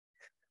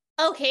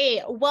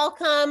Okay,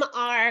 welcome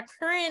our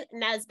current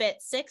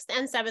Nesbit 6th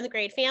and 7th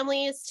grade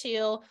families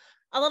to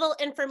a little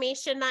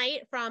information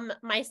night from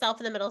myself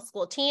and the middle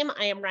school team.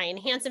 I am Ryan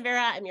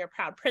Hansen-Vera. I'm your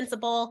proud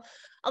principal.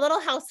 A little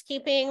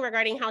housekeeping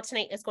regarding how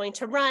tonight is going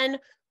to run.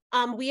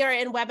 We are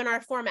in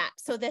webinar format,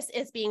 so this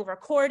is being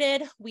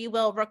recorded. We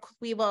will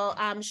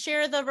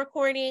share the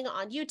recording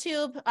on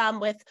YouTube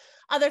with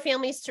other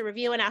families to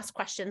review and ask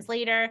questions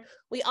later.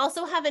 We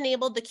also have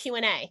enabled the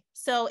Q&A.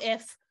 So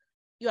if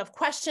you have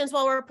questions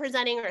while we're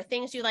presenting or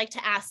things you'd like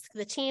to ask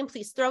the team,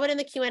 please throw it in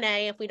the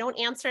Q&A. If we don't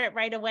answer it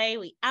right away,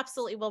 we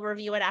absolutely will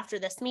review it after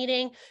this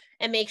meeting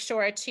and make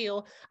sure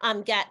to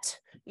get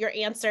your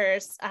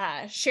answers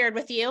shared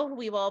with you.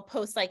 We will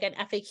post like an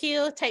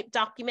FAQ type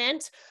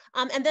document.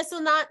 And this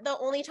is not the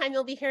only time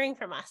you'll be hearing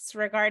from us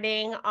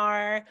regarding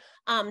our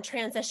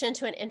transition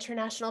to an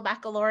International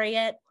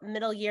Baccalaureate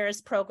middle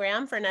years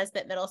program for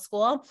Nesbit Middle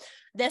School.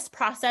 This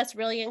process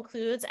really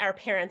includes our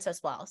parents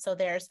as well. So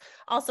there's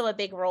also a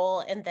big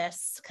role in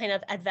this kind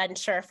of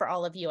adventure for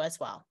all of you as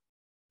well.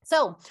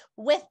 So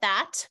with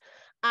that,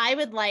 I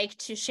would like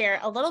to share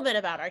a little bit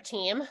about our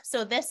team.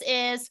 So this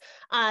is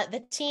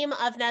the team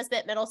of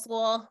Nesbit Middle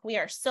School. We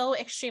are so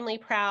extremely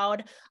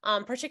proud,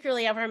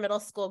 particularly of our middle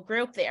school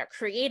group. They are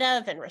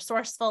creative and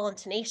resourceful and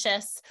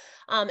tenacious.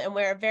 And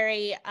we're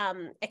very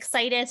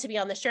excited to be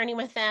on this journey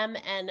with them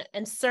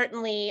and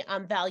certainly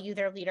value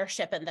their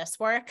leadership in this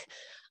work.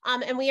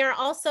 And we are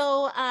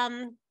also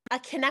a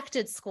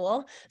connected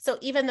school. So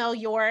even though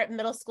your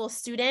middle school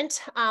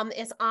student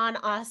is on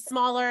a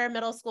smaller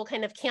middle school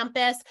kind of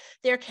campus,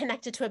 they're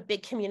connected to a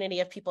big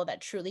community of people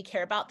that truly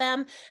care about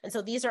them. And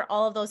so these are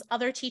all of those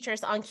other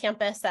teachers on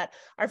campus that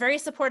are very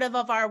supportive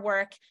of our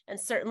work and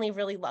certainly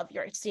really love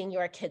seeing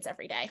your kids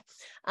every day.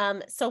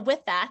 So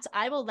with that,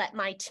 I will let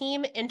my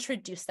team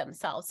introduce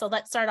themselves. So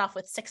let's start off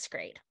with 6th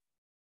grade.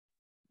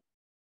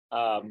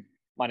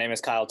 My name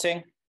is Kyle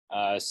Ting,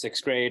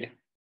 6th grade,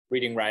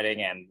 reading,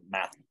 writing, and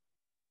math.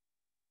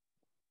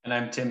 And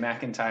I'm Tim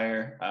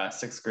McIntyre,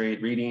 6th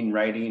grade, reading,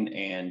 writing,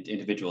 and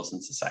individuals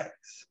and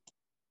societies.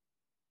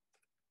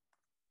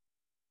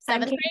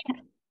 7th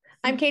grade.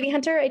 I'm Katie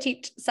Hunter. I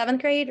teach 7th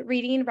grade,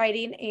 reading,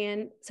 writing,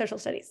 and social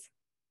studies.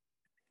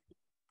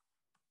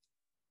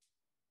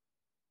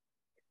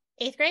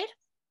 8th grade.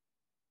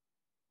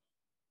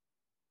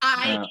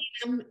 I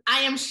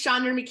am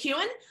Chandra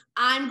McEwen.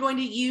 I'm going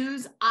to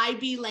use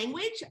IB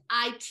language.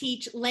 I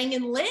teach Lang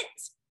and Lit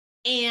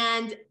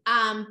and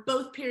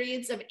both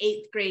periods of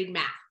 8th grade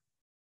math.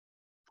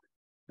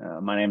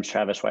 My name is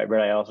Travis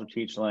Whitebird. I also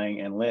teach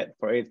Lang and Lit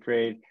for 8th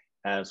grade,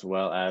 as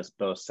well as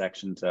both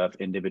sections of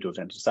Individuals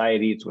and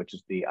Societies, which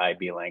is the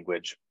IB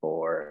language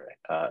for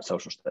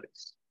social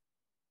studies.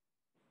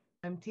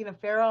 I'm Tina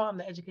Farrell. I'm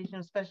the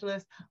educational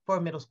specialist for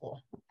middle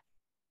school.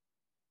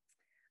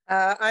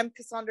 I'm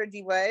Cassandra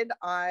D. Wood.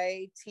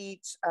 I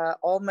teach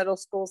all middle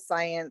school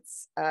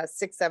science,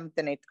 6th, 7th,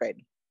 and 8th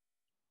grade.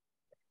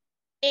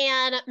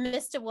 And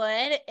Mr.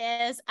 Wood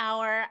is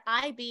our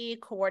IB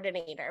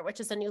coordinator,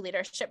 which is a new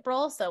leadership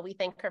role. So we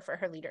thank her for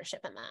her leadership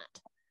in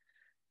that.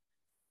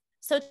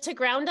 So to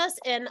ground us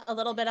in a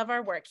little bit of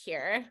our work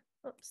here,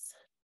 oops,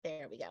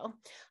 there we go.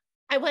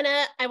 I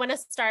wanna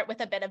start with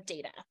a bit of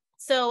data.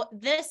 So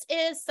this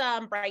is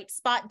some bright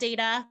spot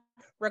data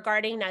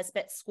regarding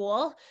Nesbit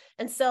School.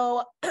 And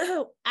so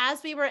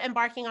as we were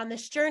embarking on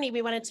this journey,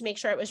 we wanted to make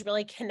sure it was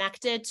really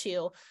connected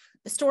to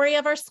the story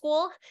of our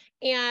school.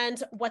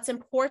 And what's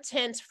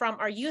important from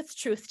our youth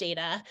truth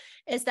data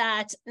is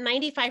that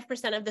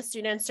 95% of the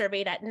students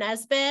surveyed at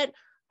Nesbit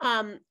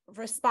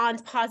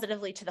respond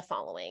positively to the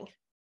following.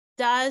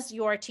 Does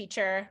your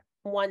teacher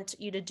want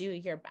you to do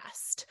your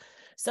best?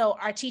 So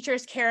our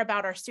teachers care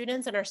about our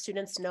students and our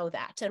students know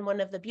that. And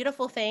one of the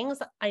beautiful things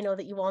I know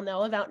that you all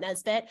know about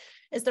Nesbit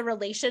is the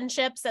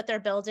relationships that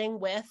they're building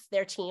with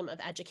their team of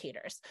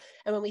educators.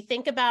 And when we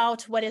think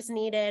about what is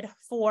needed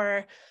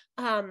for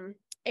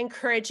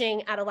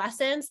encouraging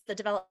adolescents, the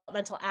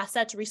developmental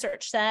assets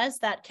research says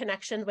that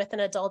connection with an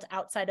adult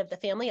outside of the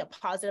family, a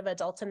positive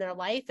adult in their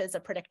life, is a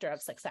predictor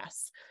of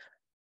success.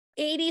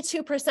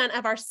 82%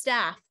 of our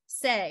staff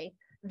say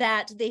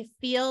that they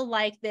feel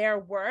like their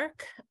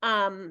work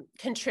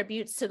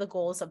contributes to the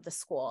goals of the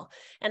school.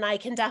 And I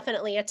can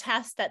definitely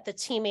attest that the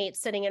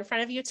teammates sitting in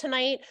front of you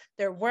tonight,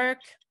 their work,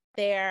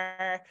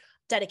 their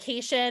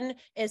dedication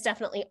is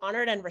definitely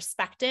honored and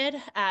respected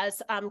as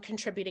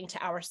contributing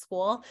to our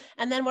school.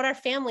 And then what our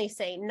families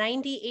say,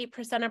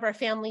 98% of our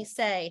families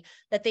say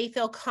that they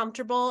feel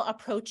comfortable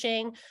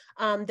approaching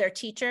their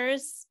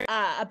teachers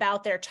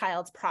about their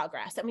child's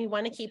progress. And we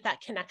want to keep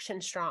that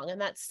connection strong.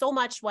 And that's so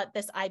much what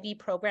this IB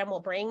program will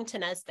bring to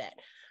Nesbit.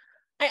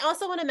 I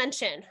also want to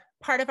mention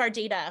part of our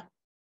data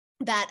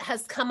that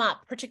has come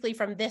up, particularly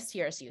from this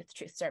year's Youth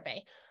Truth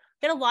Survey.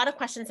 Get a lot of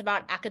questions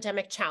about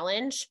academic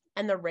challenge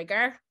and the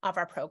rigor of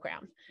our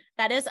program.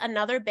 That is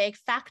another big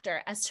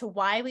factor as to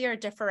why we are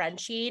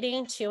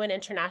differentiating to an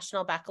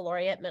International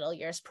Baccalaureate middle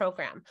years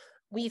program.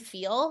 We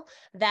feel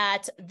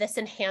that this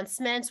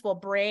enhancement will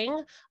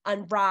bring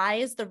and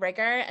rise the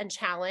rigor and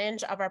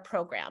challenge of our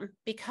program,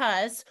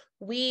 because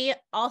we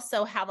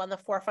also have on the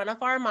forefront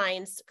of our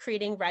minds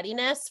creating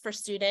readiness for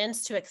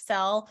students to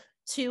excel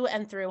to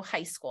and through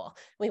high school.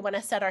 We want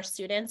to set our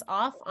students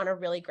off on a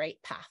really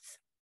great path.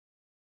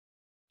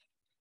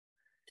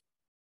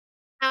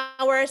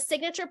 Our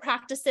signature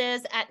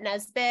practices at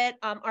Nesbit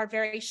are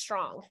very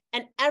strong,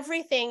 and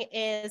everything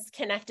is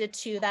connected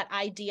to that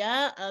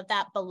idea of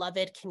that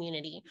beloved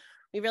community.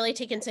 We really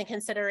take into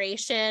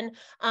consideration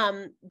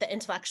the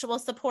intellectual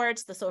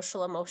supports, the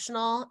social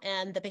emotional,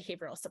 and the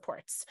behavioral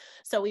supports.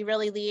 So we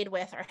really lead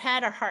with our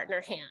head, our heart, and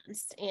our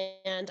hands.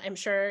 And I'm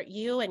sure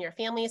you and your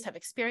families have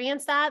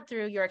experienced that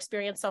through your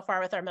experience so far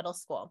with our middle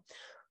school.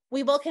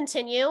 We will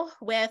continue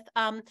with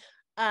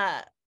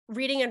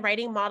reading and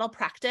writing model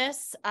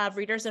practice of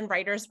Readers and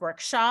Writers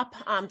Workshop,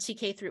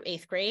 TK through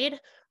 8th grade.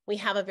 We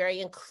have a very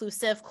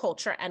inclusive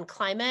culture and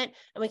climate,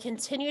 and we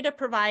continue to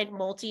provide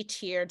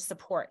multi-tiered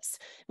supports,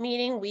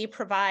 meaning we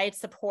provide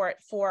support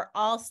for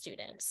all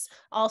students,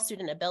 all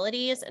student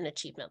abilities and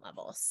achievement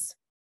levels.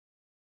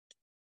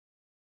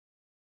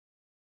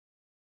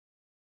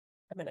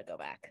 I'm gonna go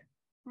back.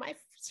 My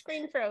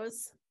screen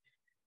froze.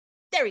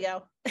 There we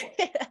go.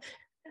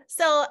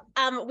 So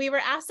we were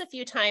asked a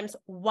few times,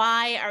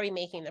 why are we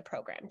making the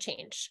program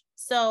change?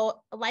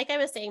 So like I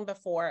was saying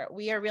before,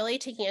 we are really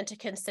taking into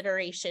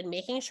consideration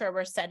making sure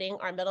we're setting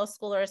our middle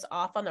schoolers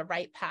off on the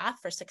right path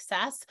for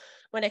success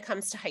when it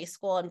comes to high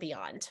school and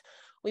beyond.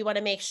 We want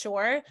to make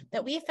sure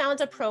that we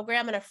found a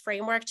program and a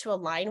framework to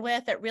align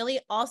with that really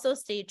also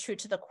stayed true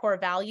to the core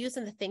values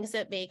and the things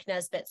that make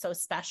Nesbit so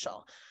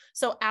special.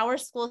 So our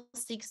school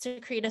seeks to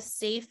create a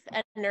safe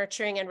and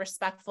nurturing and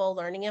respectful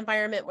learning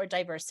environment where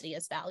diversity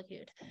is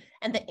valued.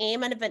 And the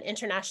aim of an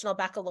International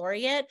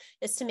Baccalaureate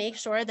is to make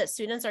sure that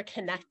students are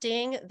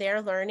connecting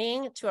their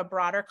learning to a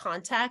broader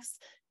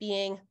context,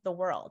 being the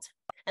world,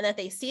 and that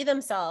they see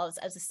themselves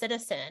as a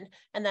citizen,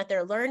 and that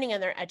their learning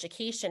and their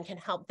education can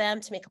help them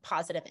to make a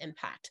positive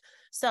impact.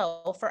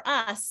 So for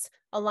us,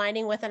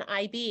 aligning with an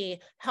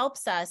IB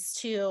helps us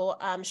to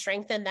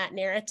strengthen that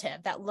narrative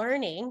that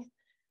learning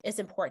is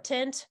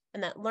important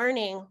and that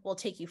learning will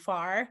take you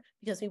far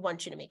because we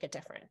want you to make a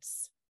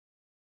difference.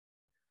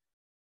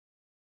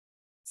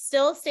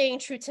 Still staying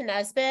true to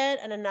Nesbit,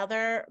 and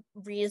another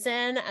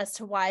reason as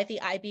to why the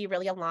IB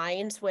really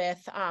aligns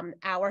with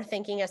our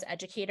thinking as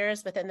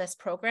educators within this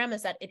program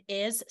is that it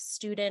is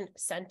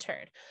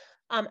student-centered.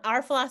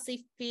 Our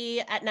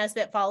philosophy at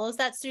Nesbit follows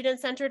that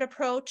student-centered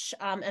approach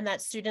and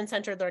that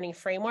student-centered learning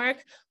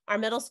framework. Our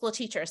middle school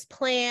teachers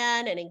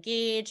plan and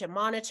engage and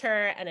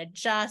monitor and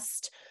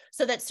adjust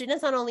so that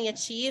students not only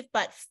achieve,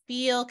 but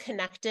feel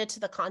connected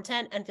to the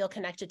content and feel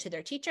connected to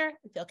their teacher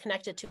and feel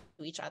connected to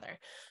each other.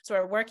 So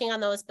we're working on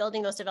those,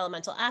 building those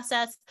developmental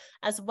assets,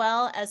 as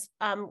well as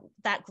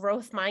that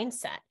growth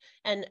mindset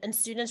and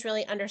students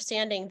really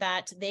understanding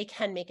that they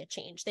can make a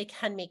change, they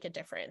can make a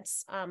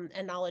difference,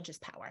 and knowledge is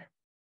power.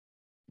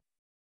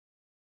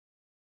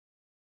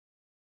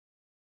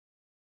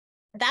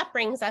 That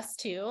brings us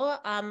to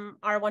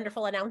our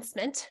wonderful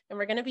announcement, and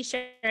we're going to be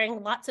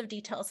sharing lots of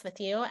details with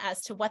you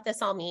as to what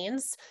this all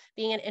means,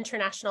 being an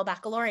International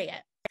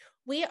Baccalaureate.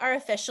 We are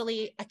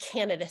officially a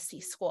candidacy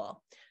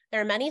school.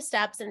 There are many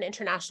steps in an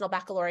International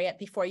Baccalaureate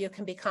before you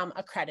can become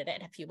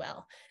accredited, if you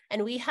will.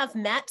 And we have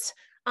met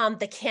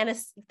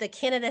the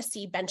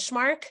candidacy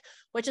benchmark,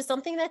 which is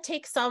something that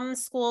takes some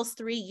schools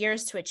 3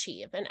 years to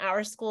achieve. And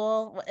our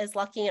school is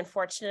lucky and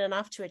fortunate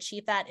enough to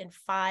achieve that in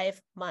 5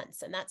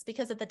 months. And that's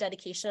because of the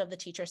dedication of the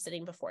teacher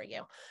sitting before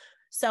you.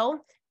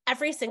 So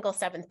every single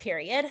 7th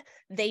period,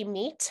 they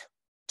meet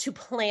to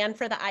plan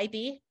for the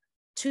IB,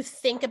 to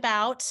think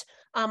about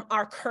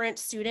our current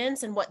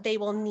students and what they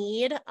will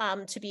need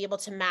to be able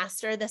to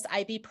master this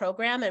IB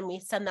program, and we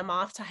send them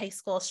off to high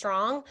school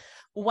strong,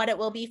 what it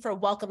will be for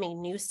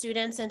welcoming new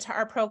students into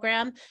our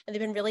program, and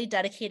they've been really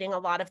dedicating a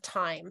lot of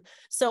time.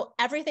 So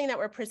everything that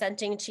we're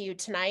presenting to you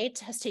tonight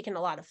has taken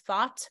a lot of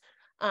thought.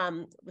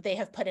 They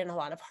have put in a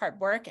lot of hard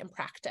work and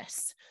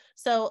practice.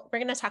 So we're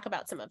going to talk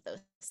about some of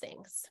those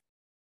things.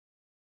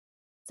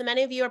 So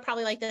many of you are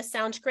probably like, this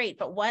sounds great,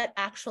 but what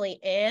actually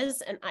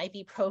is an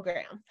IB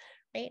program,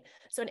 right?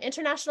 So an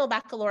International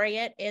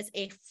Baccalaureate is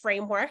a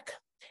framework,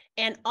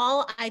 and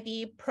all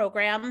IB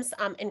programs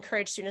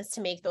encourage students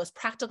to make those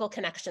practical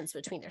connections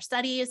between their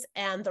studies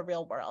and the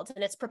real world.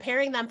 And it's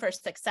preparing them for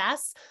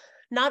success,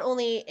 not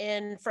only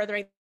in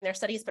furthering their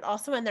studies, but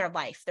also in their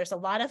life. There's a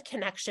lot of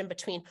connection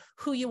between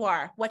who you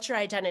are, what's your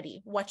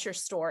identity, what's your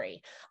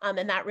story.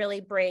 And that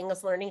really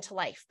brings learning to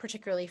life,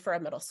 particularly for a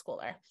middle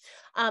schooler.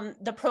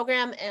 The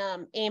program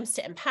aims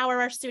to empower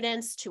our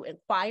students to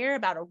inquire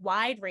about a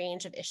wide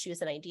range of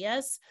issues and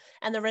ideas.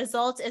 And the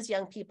result is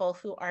young people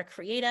who are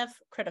creative,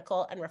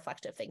 critical, and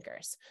reflective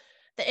thinkers.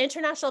 The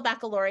International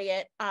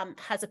Baccalaureate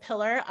has a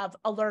pillar of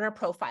a learner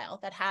profile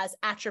that has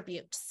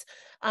attributes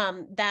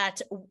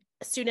that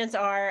students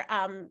are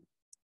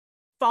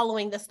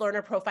following this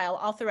learner profile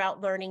all throughout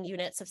learning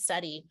units of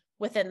study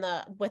within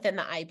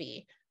the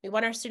IB. We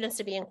want our students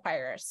to be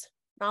inquirers,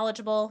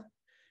 knowledgeable,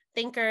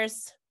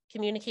 thinkers,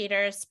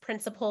 communicators,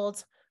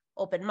 principled,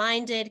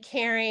 open-minded,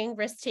 caring,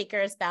 risk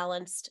takers,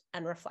 balanced,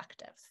 and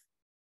reflective.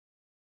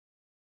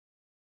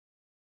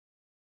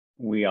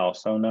 We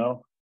also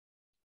know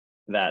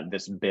that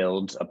this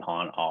builds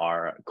upon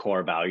our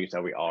core values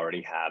that we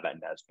already have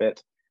at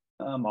Nesbit.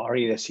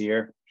 Already this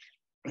year,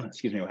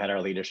 excuse me, we had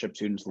our leadership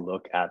students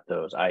look at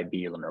those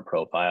IB learner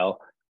profile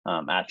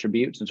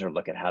attributes and sort of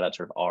look at how that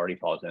sort of already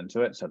falls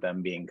into it. So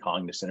them being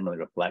cognizant and really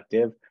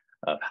reflective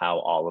of how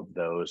all of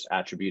those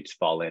attributes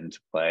fall into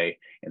play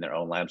in their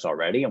own lives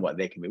already and what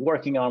they can be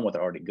working on, what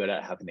they're already good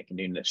at, how can they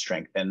continue to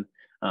strengthen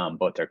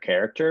both their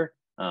character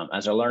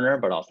as a learner,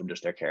 but also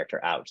just their character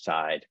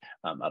outside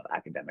of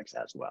academics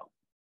as well.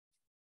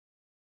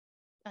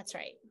 That's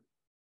right.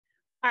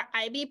 Our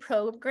IB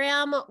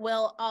program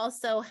will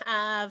also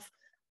have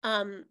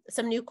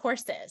some new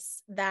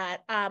courses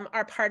that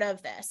are part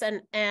of this.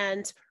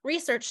 And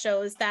research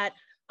shows that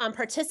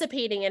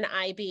participating in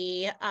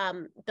IB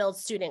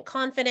builds student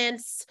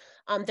confidence.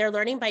 They're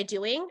learning by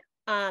doing,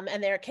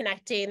 and they're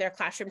connecting their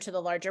classroom to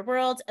the larger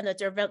world, and that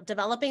they're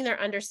developing their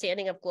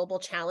understanding of global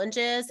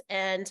challenges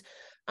and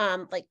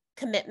like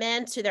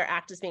commitment to their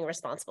act as being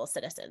responsible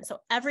citizens. So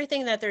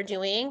everything that they're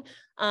doing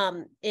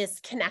is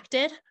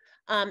connected.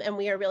 And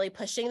we are really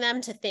pushing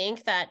them to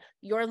think that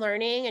your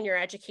learning and your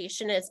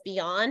education is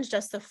beyond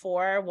just the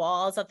four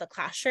walls of the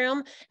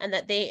classroom, and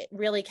that they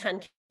really can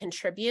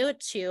contribute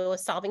to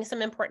solving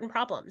some important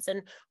problems.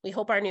 And we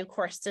hope our new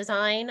course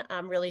design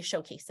really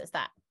showcases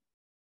that.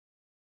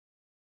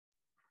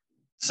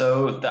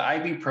 So the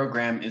IB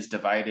program is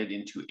divided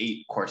into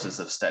 8 courses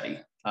of study: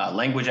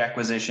 language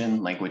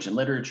acquisition, language and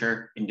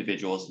literature,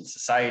 individuals and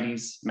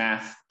societies,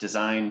 math,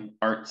 design,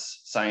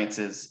 arts,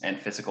 sciences,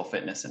 and physical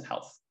fitness and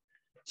health.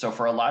 So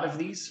for a lot of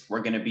these,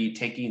 we're going to be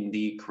taking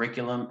the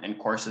curriculum and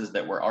courses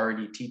that we're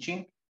already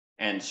teaching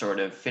and sort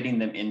of fitting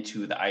them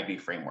into the IB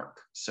framework.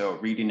 So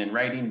reading and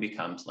writing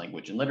becomes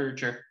language and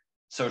literature,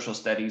 social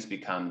studies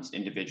becomes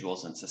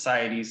individuals and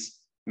societies,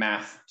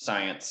 math,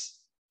 science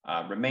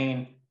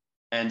remain.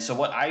 And so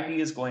what IB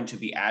is going to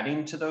be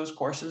adding to those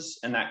courses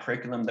and that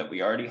curriculum that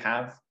we already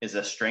have is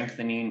a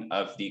strengthening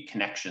of the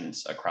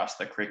connections across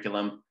the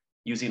curriculum,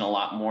 using a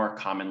lot more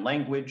common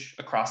language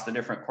across the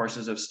different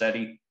courses of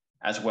study,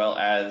 as well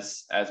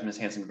as Ms.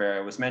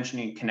 Hansen-Vera was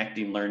mentioning,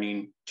 connecting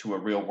learning to a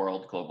real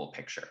world global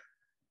picture.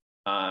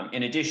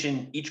 In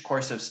addition, each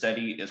course of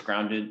study is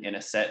grounded in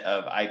a set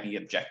of IB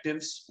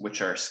objectives,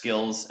 which are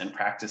skills and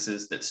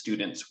practices that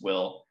students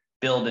will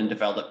build and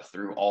develop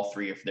through all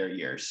 3 of their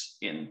years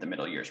in the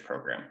middle years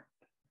program.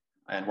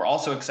 And we're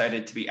also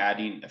excited to be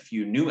adding a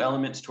few new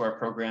elements to our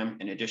program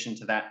in addition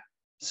to that.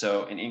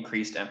 So an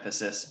increased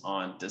emphasis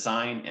on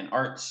design and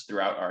arts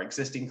throughout our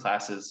existing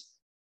classes,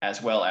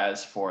 as well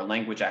as for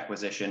language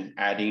acquisition,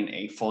 adding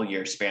a full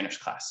year Spanish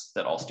class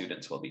that all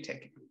students will be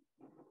taking.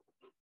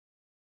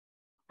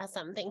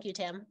 Awesome, thank you,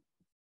 Tim.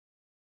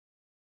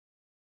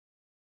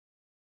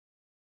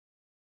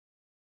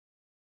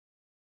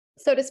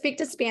 So to speak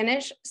to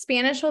Spanish,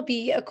 Spanish will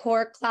be a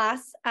core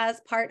class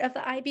as part of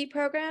the IB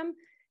program,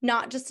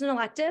 not just an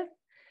elective.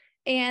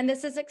 And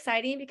this is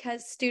exciting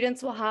because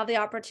students will have the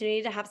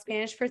opportunity to have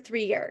Spanish for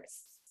 3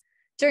 years.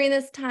 During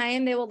this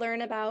time, they will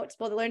learn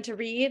to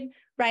read,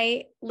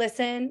 write,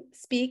 listen,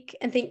 speak,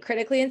 and think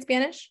critically in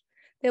Spanish.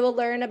 They will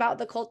learn about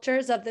the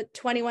cultures of the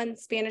 21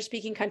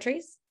 Spanish-speaking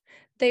countries.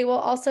 They will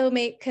also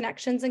make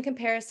connections and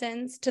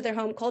comparisons to their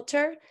home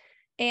culture,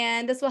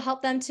 and this will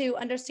help them to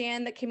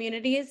understand the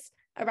communities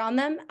around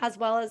them, as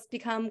well as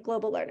become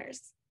global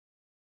learners.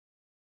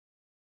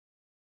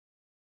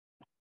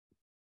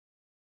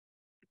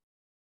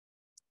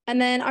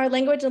 And then our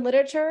language and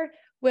literature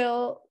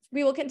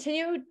we will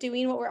continue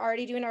doing what we're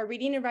already doing, our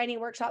reading and writing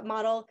workshop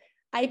model.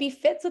 IB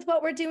fits with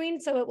what we're doing,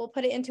 so it will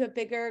put it into a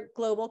bigger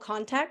global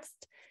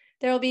context.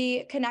 There will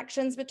be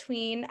connections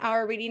between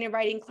our reading and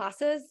writing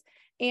classes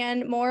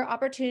and more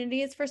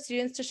opportunities for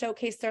students to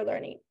showcase their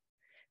learning.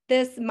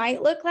 This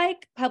might look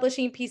like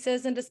publishing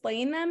pieces and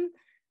displaying them,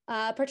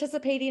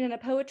 participating in a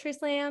poetry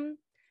slam,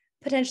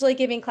 potentially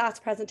giving class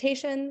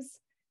presentations,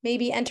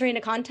 maybe entering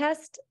a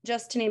contest,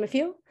 just to name a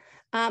few.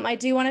 I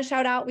do want to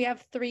shout out, we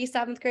have 3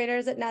 7th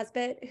graders at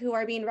Nesbit who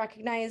are being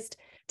recognized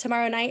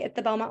tomorrow night at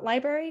the Belmont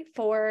Library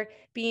for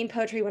being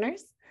poetry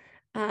winners.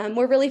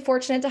 We're really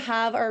fortunate to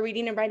have our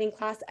reading and writing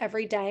class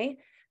every day.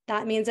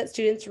 That means that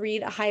students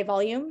read a high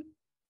volume.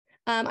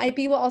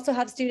 IB will also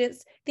have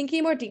students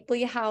thinking more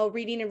deeply how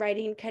reading and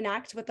writing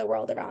connect with the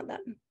world around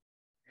them.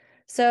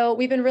 So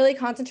we've been really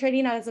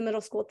concentrating as a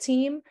middle school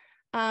team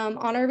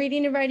on our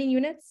reading and writing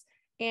units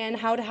and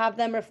how to have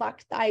them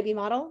reflect the IB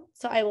model.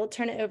 So I will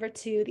turn it over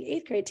to the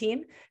 8th grade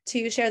team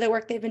to share the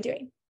work they've been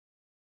doing.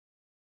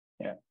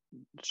 Yeah,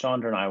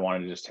 Chandra and I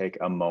wanted to just take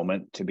a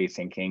moment to be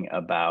thinking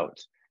about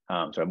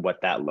sort of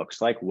what that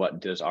looks like. What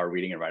does our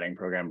reading and writing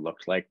program look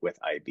like with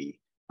IB?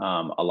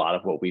 A lot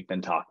of what we've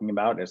been talking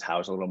about is how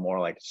it's a little more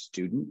like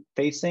student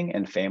facing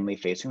and family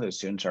facing. The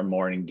students are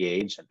more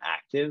engaged and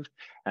active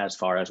as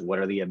far as what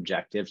are the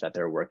objectives that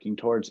they're working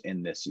towards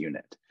in this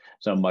unit.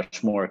 So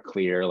much more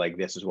clear, like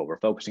this is what we're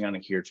focusing on,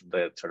 and here's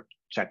the sort of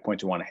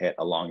checkpoints we want to hit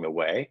along the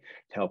way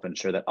to help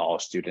ensure that all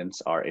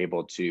students are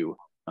able to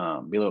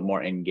be a little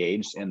more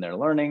engaged in their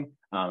learning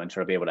and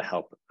sort of be able to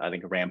help, I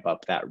think, ramp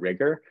up that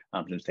rigor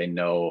since they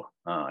know,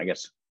 I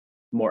guess,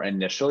 more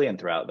initially and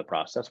throughout the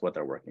process what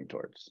they're working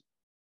towards.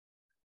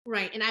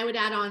 Right. And I would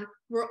add on,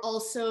 we're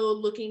also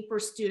looking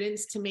for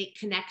students to make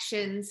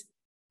connections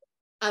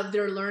of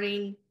their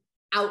learning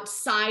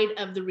outside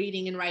of the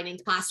reading and writing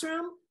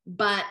classroom,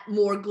 but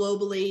more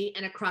globally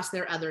and across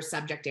their other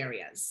subject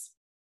areas.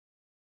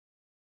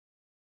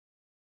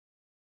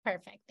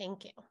 Perfect.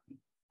 Thank you.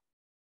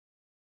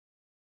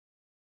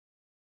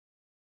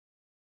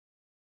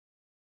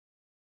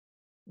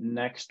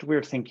 Next,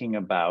 we're thinking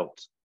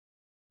about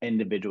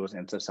individuals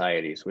and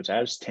societies, which,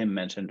 as Tim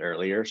mentioned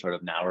earlier, sort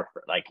of now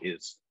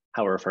is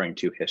how we're referring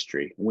to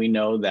history. We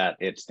know that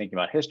it's thinking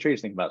about history,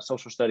 it's thinking about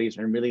social studies,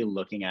 and really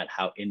looking at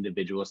how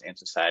individuals and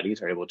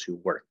societies are able to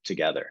work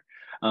together.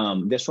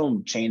 This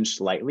will change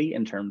slightly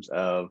in terms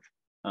of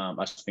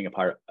us being a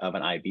part of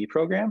an IB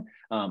program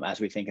as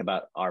we think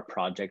about our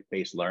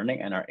project-based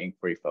learning and our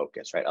inquiry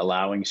focus, right?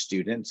 Allowing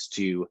students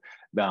to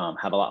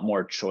have a lot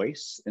more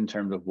choice in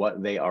terms of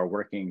what they are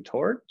working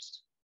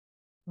towards,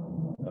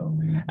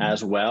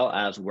 as well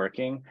as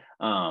working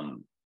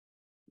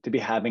to be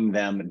having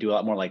them do a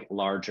lot more like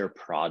larger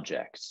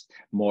projects,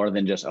 more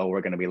than just, oh,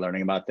 we're going to be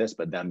learning about this,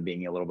 but them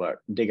being a little bit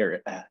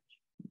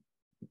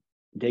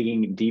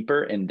digging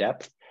deeper in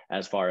depth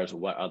as far as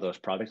what are those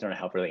projects are to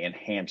help really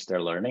enhance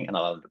their learning and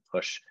allow them to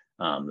push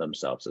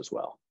themselves as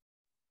well.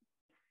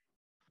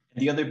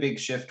 The other big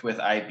shift with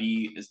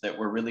IB is that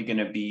we're really going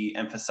to be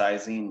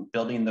emphasizing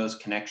building those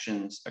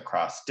connections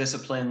across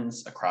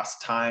disciplines, across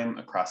time,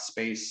 across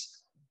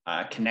space,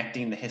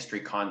 connecting the history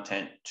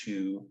content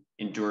to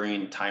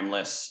enduring,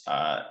 timeless,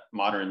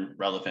 modern,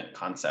 relevant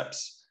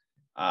concepts.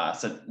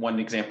 So one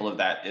example of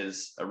that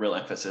is a real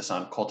emphasis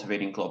on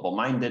cultivating global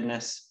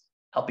mindedness,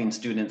 helping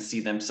students see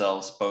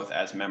themselves both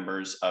as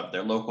members of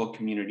their local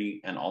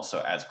community and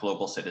also as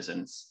global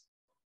citizens.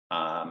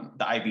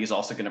 The IB is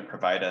also going to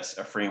provide us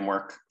a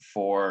framework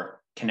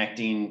for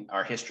connecting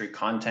our history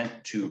content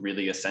to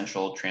really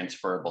essential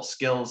transferable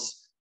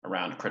skills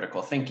around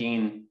critical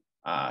thinking,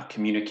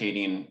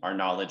 communicating our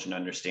knowledge and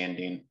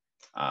understanding,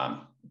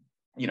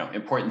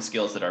 important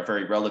skills that are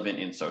very relevant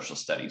in social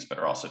studies, but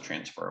are also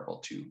transferable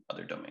to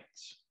other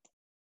domains.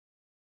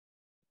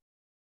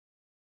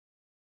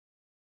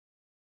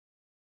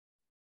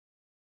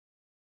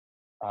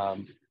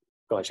 Go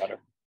ahead, Shadow.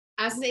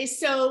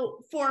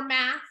 So for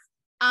math,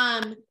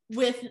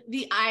 with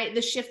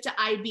the shift to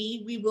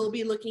IB, we will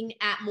be looking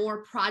at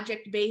more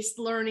project-based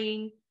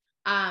learning.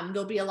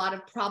 There'll be a lot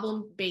of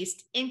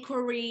problem-based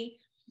inquiry.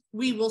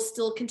 We will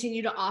still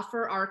continue to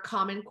offer our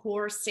Common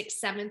Core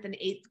 6th, 7th, and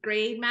 8th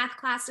grade math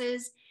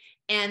classes.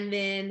 And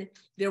then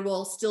there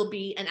will still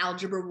be an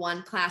Algebra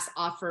 1 class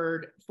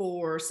offered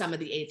for some of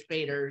the 8th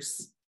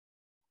graders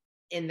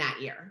in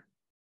that year.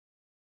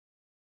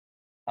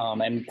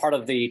 And part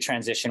of the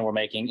transition we're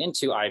making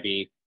into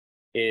IB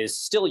is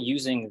still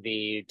using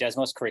the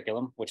Desmos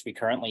curriculum, which we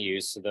currently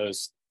use. So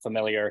those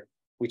familiar,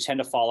 we tend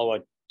to follow a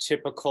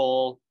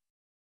typical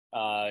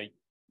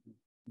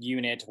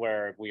unit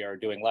where we are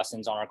doing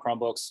lessons on our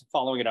Chromebooks,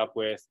 following it up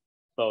with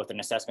both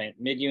an assessment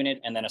mid-unit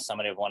and then a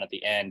summative one at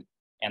the end.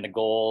 And the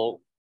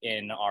goal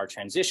in our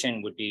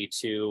transition would be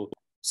to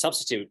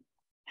substitute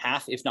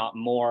half, if not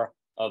more,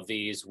 of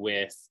these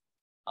with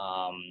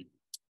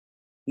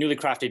newly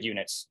crafted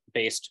units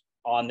based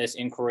on this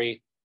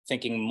inquiry,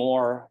 thinking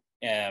more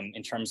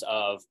in terms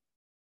of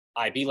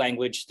IB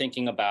language,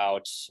 thinking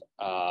about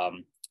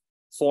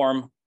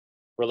form,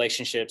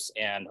 relationships,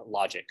 and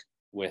logic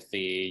with the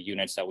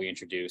units that we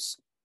introduce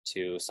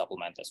to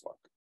supplement this work.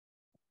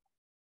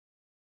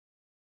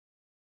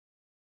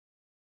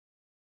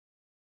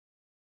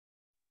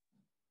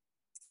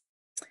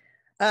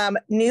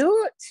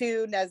 New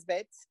to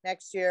Nesbit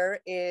next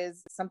year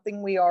is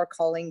something we are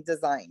calling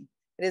design.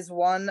 It is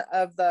one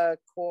of the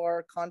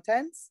core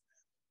contents.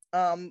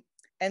 And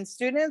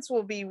students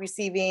will be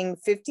receiving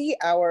 50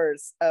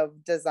 hours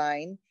of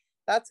design.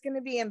 That's going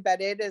to be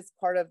embedded as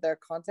part of their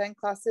content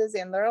classes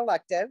and their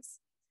electives.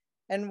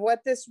 And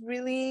what this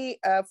really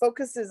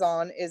focuses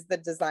on is the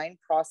design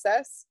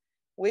process,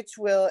 which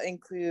will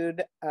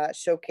include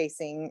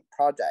showcasing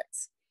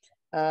projects.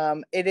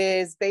 It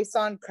is based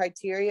on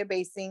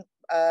criteria-based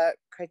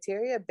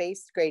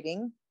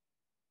grading.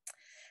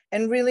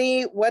 And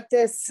really what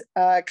this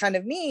kind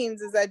of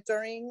means is that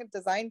during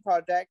design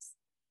projects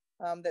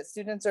that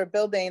students are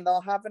building,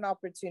 they'll have an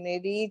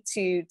opportunity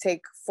to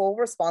take full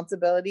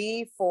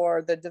responsibility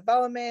for the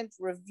development,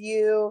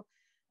 review,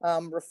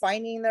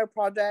 refining their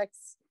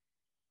projects.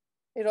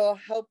 It'll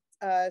help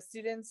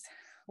students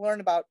learn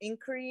about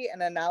inquiry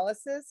and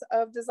analysis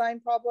of design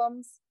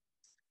problems.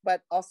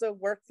 but also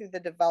work through the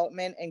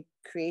development and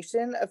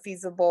creation of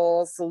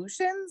feasible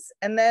solutions.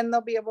 And then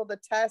they'll be able to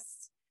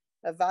test,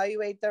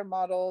 evaluate their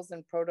models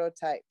and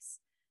prototypes.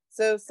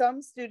 So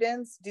some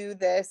students do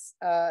this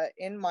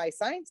in my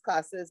science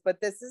classes, but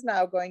this is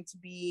now going to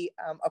be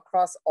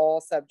across all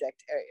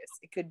subject areas.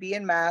 It could be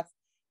in math,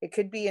 it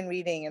could be in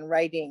reading and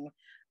writing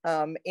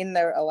in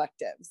their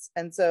electives.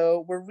 And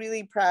so we're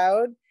really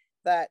proud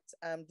that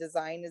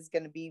design is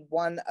going to be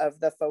one of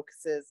the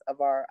focuses of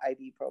our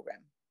IB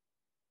program.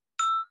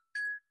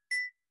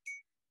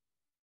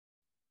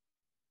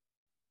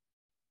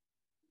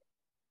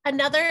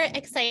 Another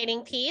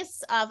exciting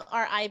piece of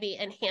our IB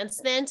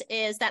enhancement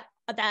is that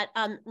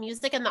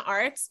music and the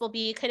arts will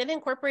be kind of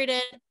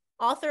incorporated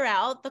all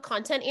throughout the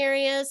content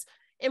areas.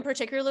 In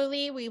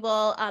particularly, we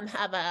will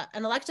have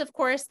an elective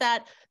course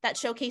that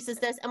showcases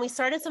this, and we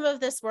started some of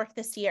this work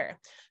this year.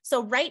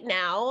 So right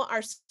now,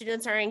 our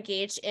students are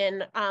engaged in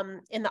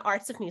the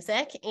arts of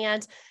music,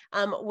 and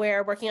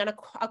we're working on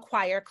a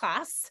choir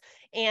class,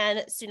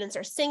 and students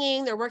are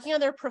singing. They're working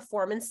on their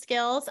performance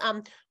skills.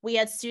 We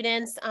had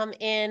students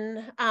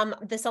in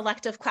this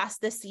elective class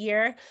this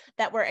year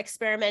that were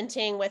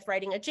experimenting with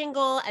writing a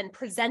jingle and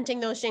presenting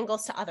those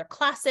jingles to other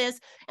classes.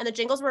 And the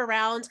jingles were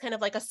around kind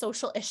of like a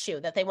social issue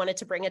that they wanted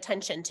to bring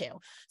attention to.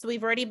 So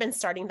we've already been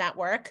starting that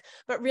work,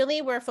 but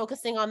really we're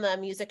focusing on the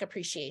music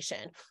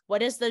appreciation.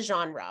 What is the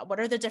genre? What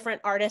are the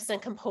different artists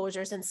and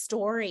composers and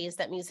stories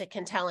that music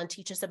can tell and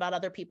teach us about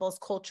other people's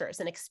cultures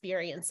and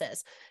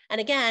experiences? And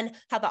again,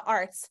 how the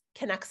arts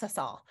connects us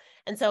all.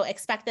 And so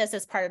expect this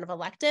as part of an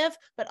elective,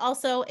 but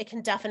also it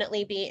can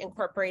definitely be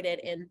incorporated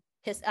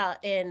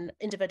in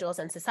individuals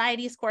and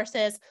societies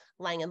courses,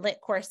 Lang and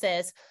Lit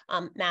courses,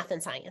 math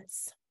and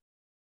science.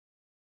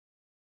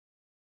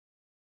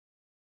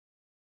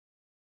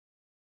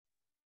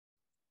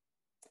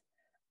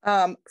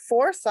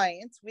 For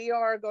science, we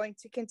are going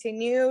to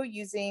continue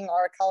using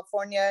our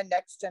California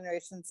Next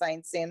Generation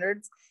Science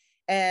Standards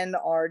and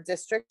our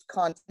district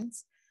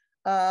contents.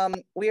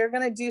 We are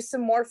going to do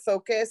some more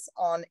focus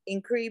on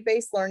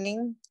inquiry-based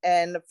learning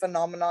and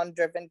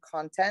phenomenon-driven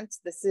content.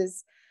 This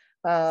is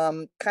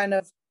kind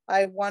of,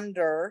 I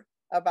wonder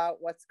about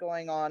what's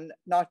going on,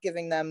 not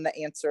giving them the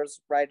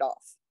answers right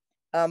off.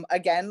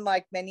 Again,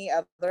 like many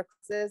other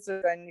classes, there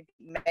are going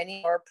to be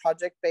many more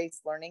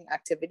project-based learning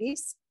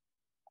activities.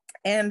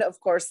 And of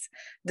course,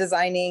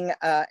 designing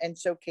and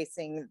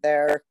showcasing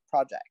their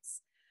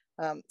projects.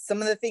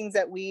 Some of the things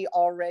that we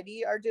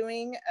already are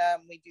doing,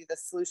 we do the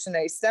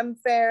Solutionary STEM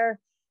Fair.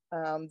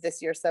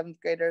 This year, 7th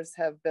graders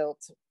have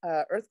built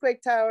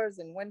earthquake towers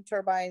and wind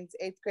turbines.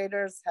 8th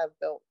graders have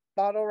built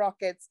bottle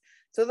rockets.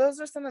 So those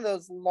are some of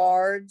those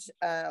large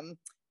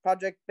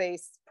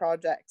project-based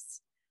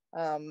projects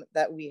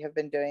that we have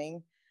been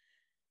doing.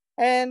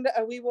 And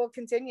we will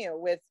continue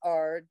with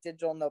our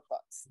digital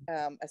notebooks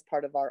as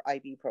part of our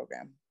IB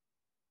program.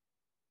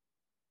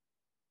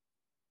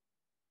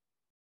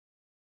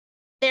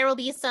 There will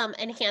be some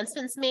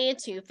enhancements made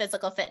to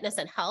physical fitness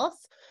and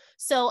health.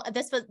 So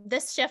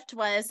this shift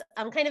was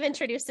kind of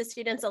introduced to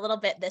students a little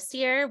bit this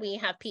year. We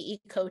have PE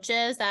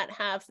coaches that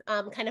have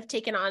kind of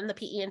taken on the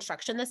PE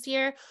instruction this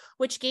year,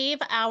 which gave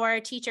our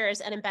teachers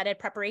an embedded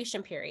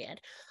preparation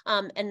period.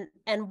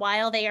 And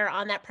while they are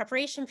on that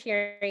preparation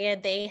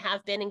period, they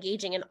have been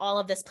engaging in all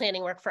of this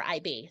planning work for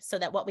IB so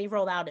that what we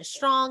roll out is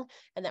strong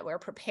and that we're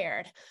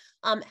prepared.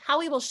 How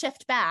we will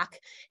shift back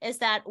is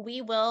that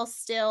we will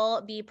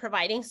still be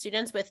providing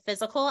students with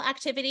physical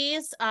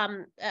activities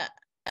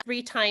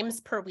 3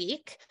 times per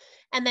week.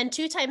 And then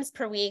 2 times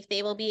per week,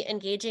 they will be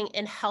engaging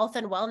in health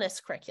and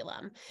wellness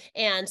curriculum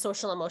and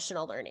social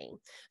emotional learning.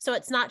 So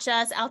it's not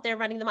just out there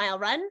running the mile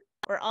run.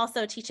 We're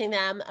also teaching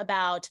them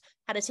about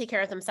how to take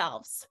care of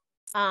themselves,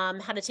 how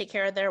to take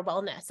care of their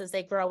wellness as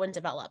they grow and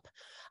develop,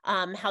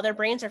 how their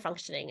brains are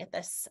functioning at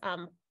this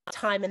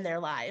time in their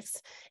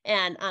lives,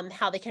 and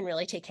how they can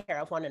really take care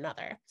of one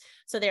another.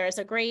 So there is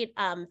a great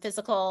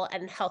physical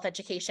and health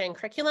education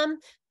curriculum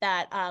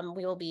that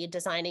we will be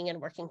designing and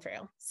working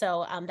through.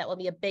 So that will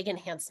be a big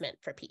enhancement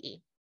for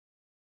PE.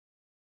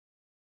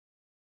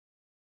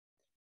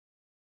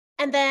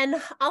 And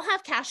then I'll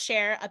have Cass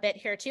share a bit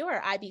here too,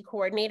 our IB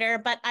coordinator,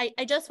 but I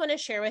just want to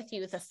share with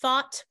you the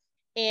thought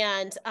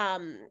and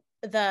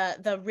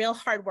the real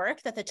hard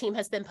work that the team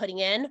has been putting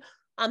in.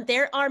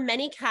 There are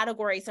many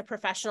categories of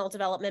professional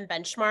development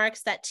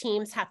benchmarks that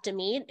teams have to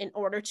meet in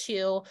order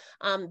to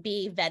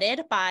be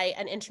vetted by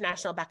an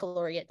International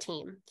Baccalaureate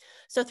team.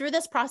 So through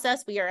this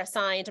process, we are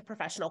assigned a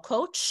professional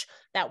coach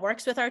that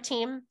works with our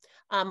team.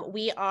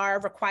 We are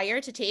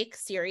required to take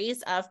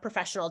series of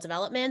professional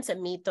developments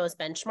and meet those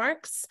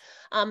benchmarks.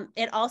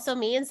 It also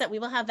means that we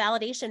will have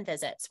validation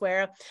visits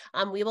where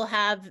we will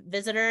have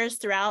visitors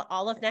throughout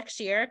all of next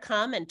year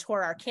come and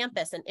tour our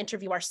campus and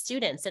interview our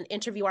students and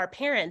interview our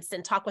parents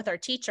and talk with our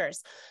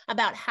teachers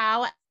about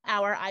how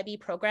our IB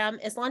program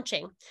is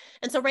launching.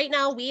 And so right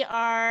now we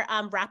are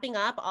wrapping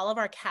up all of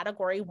our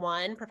Category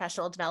 1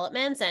 professional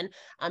developments. And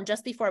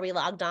just before we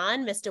logged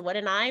on, Mr. Wood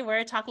and I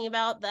were talking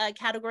about the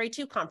Category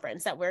 2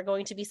 conference that we're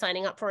going to be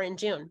signing up for in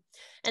June.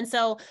 And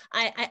so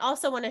I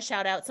also want to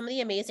shout out some of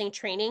the amazing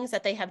trainings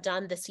that they have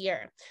done this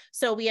year.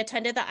 So we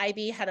attended the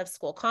IB Head of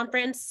School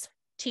Conference.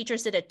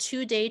 Teachers did a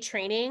 2-day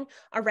training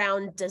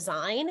around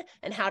design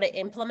and how to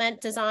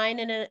implement design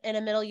in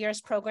a middle years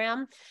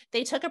program.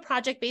 They took a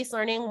project-based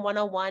learning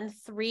 101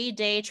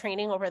 3-day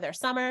training over their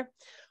summer.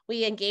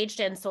 We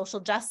engaged in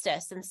social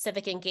justice and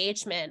civic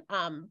engagement,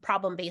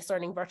 problem-based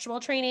learning virtual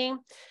training.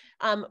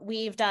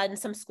 We've done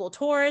some school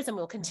tours and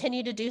we'll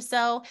continue to do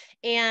so.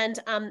 And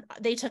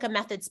they took a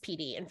methods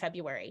PD in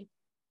February.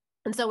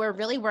 And so we're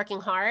really working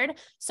hard,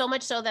 so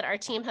much so that our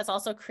team has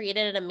also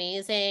created an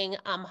amazing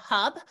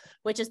hub,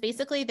 which is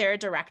basically their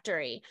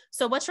directory.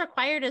 So what's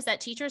required is that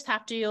teachers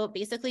have to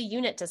basically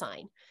unit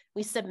design.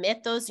 We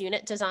submit those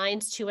unit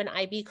designs to an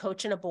IB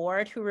coach and a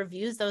board who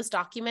reviews those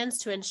documents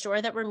to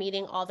ensure that we're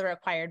meeting all the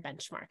required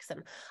benchmarks.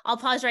 And I'll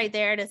pause right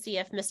there to see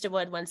if Mr.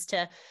 Wood wants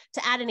to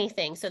add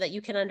anything so that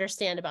you can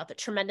understand about the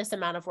tremendous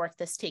amount of work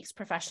this takes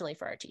professionally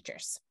for our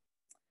teachers.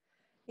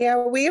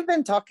 Yeah, we've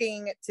been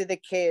talking to the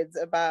kids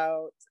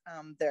about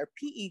their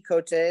PE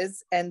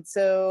coaches. And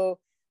so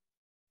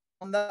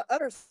on the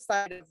other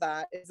side of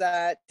that is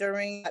that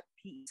during that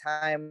PE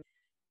time,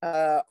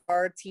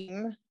 our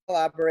team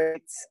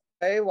collaborates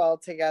very well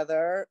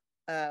together,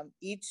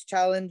 each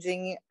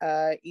challenging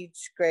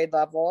each grade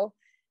level.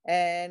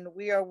 And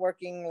we are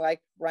working,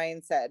 like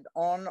Ryan said,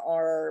 on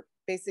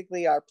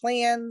basically our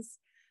plans,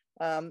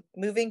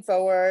 moving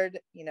forward,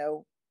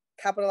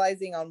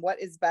 capitalizing on what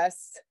is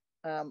best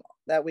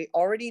that we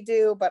already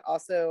do, but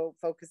also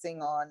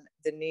focusing on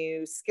the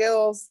new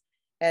skills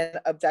and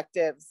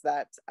objectives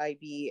that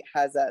IB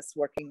has us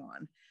working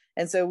on.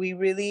 And so we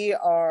really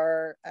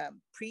are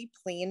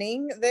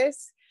pre-planning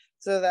this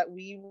so that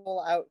we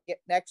roll out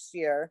next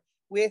year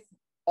with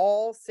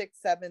all 6th,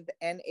 7th,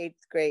 and 8th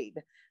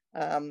grade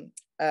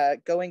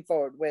going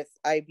forward with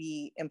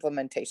IB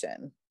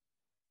implementation.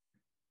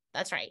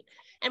 That's right.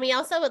 And we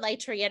also would like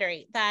to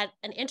reiterate that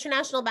an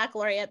International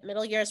Baccalaureate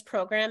middle years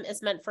program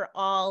is meant for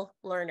all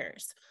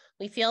learners.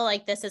 We feel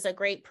like this is a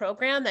great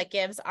program that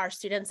gives our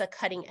students a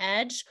cutting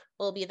edge.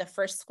 We'll be the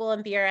first school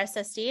in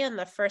BRSSD and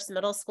the first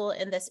middle school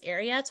in this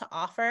area to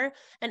offer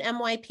an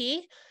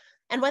MYP.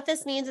 And what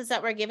this means is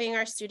that we're giving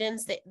our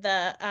students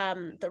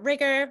the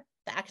rigor,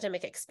 the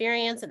academic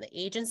experience, and the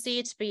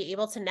agency to be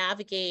able to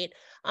navigate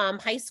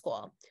high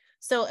school.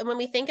 So when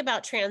we think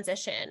about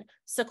transition,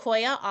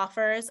 Sequoia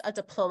offers a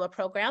diploma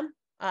program,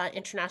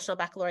 International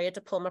Baccalaureate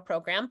diploma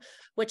program,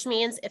 which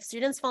means if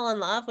students fall in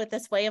love with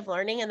this way of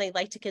learning and they'd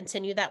like to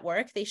continue that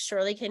work, they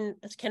surely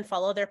can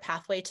follow their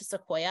pathway to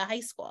Sequoia High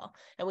School,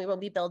 and we will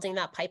be building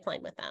that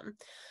pipeline with them.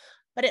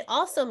 But it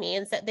also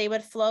means that they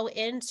would flow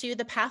into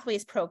the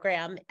Pathways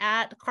program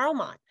at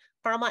Carlmont.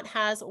 Belmont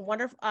has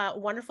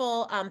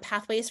wonderful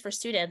pathways for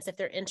students. If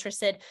they're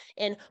interested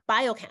in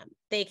biochem,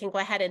 they can go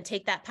ahead and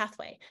take that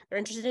pathway. If they're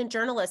interested in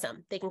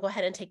journalism, they can go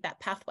ahead and take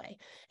that pathway.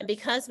 And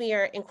because we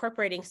are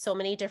incorporating so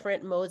many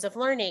different modes of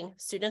learning,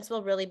 students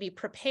will really be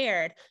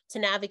prepared to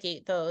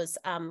navigate those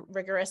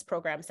rigorous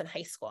programs in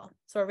high school.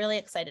 So we're really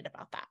excited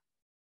about that.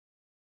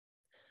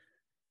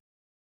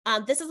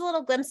 This is a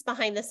little glimpse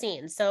behind the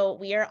scenes. So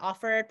we are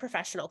offered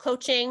professional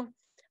coaching.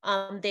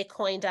 They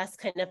coined us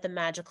kind of the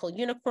magical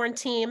unicorn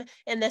team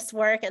in this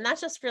work. And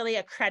that's just really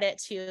a credit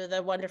to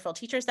the wonderful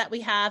teachers that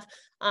we have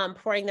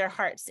pouring their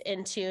hearts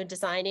into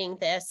designing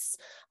this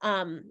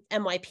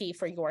MYP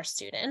for your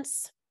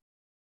students.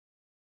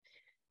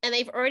 And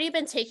they've already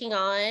been taking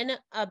on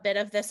a bit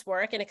of this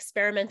work and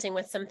experimenting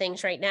with some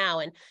things right now.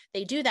 And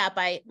they do that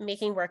by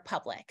making work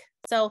public.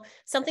 So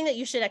something that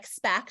you should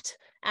expect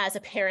as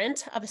a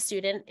parent of a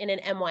student in an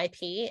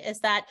MYP is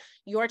that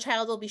your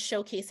child will be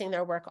showcasing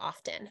their work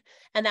often.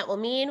 And that will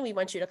mean we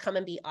want you to come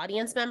and be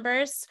audience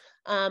members.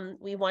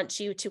 We want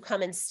you to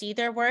come and see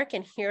their work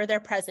and hear their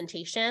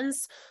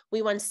presentations.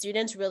 We want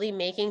students really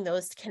making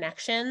those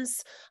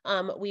connections.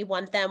 We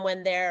want them,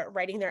 when they're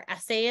writing their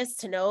essays,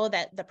 to know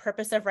that the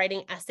purpose of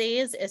writing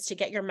essays is to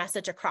get your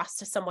message across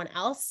to someone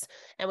else.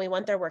 And we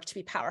want their work to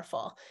be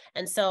powerful.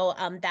 And so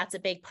that's a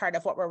big part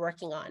of what we're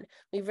working on.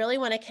 We really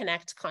want to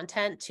connect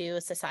content to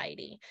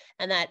society,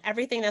 and that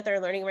everything that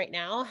they're learning right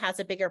now has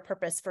a bigger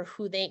purpose for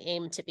who they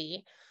aim to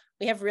be.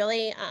 We have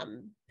really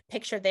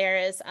pictured there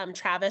is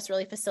Travis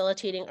really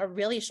facilitating a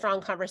really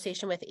strong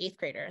conversation with 8th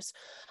graders.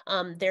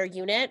 Their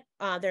unit,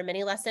 their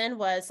mini lesson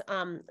was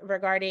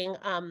regarding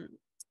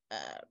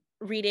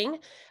reading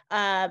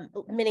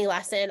mini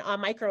lesson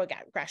on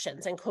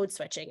microaggressions and code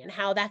switching and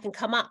how that can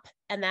come up,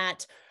 and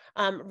that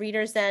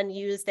readers then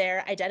use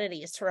their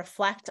identities to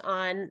reflect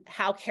on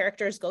how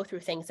characters go through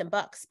things in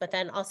books, but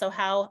then also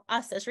how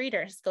us as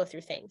readers go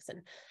through things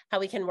and how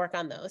we can work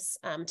on those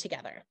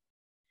together.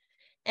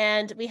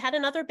 And we had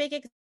another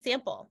big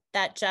example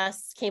that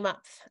just came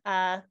up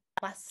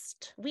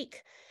last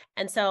week.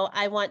 And so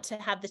I want to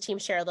have the team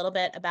share a little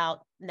bit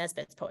about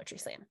Nesbit's Poetry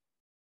Slam.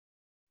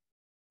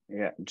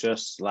 Yeah,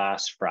 just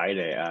last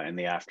Friday in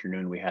the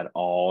afternoon, we had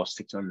all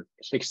 6th,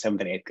 7th,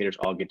 and 8th graders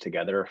all get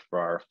together for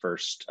our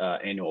first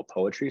annual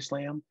poetry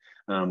slam.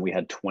 We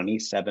had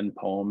 27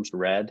 poems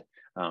read,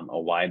 a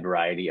wide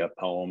variety of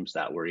poems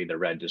that were either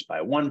read just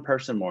by one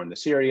person, more on the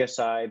serious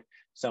side,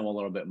 some a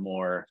little bit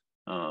more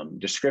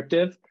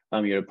descriptive.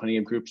 You had plenty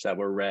of groups that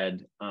were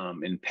read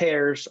in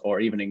pairs or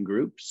even in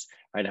groups,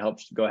 right? It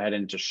helps go ahead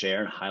and just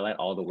share and highlight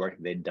all the work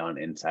they'd done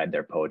inside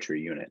their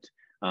poetry unit.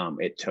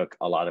 It took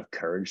a lot of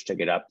courage to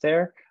get up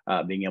there,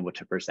 being able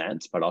to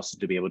present, but also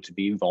to be able to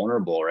be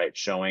vulnerable, right?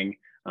 Showing,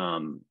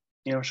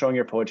 showing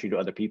your poetry to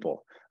other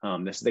people.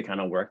 This is the kind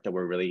of work that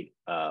we're really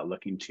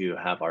looking to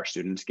have our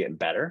students get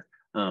better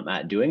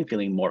at doing,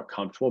 feeling more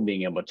comfortable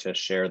being able to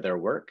share their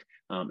work,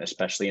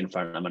 especially in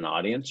front of an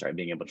audience, right?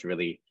 Being able to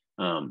really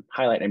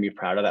highlight and be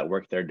proud of that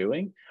work they're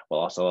doing,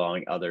 while also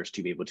allowing others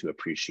to be able to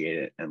appreciate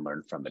it and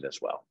learn from it as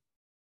well.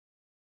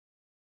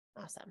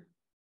 Awesome.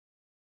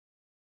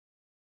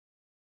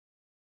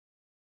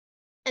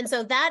 And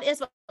so that is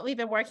what we've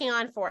been working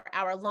on for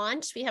our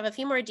launch. We have a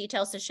few more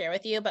details to share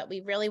with you, but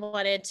we really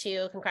wanted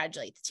to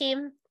congratulate the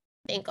team,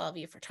 thank all of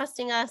you for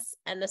trusting us,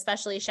 and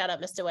especially shout out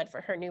Ms. DeWood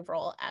for her new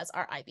role as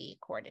our IB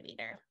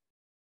coordinator.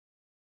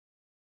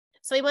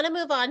 So we want to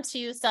move on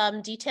to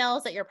some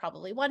details that you're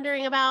probably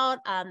wondering about,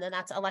 and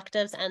that's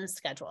electives and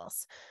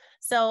schedules.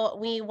 So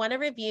we want to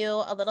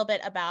review a little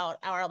bit about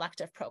our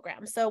elective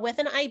program. So with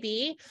an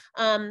IB,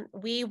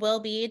 we will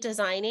be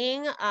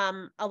designing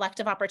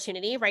elective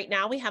opportunity. Right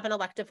now we have an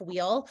elective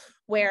wheel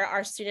where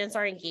our students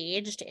are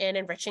engaged in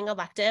enriching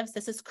electives.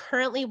 This is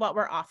currently what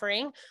we're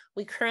offering.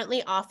 We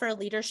currently offer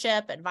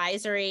leadership,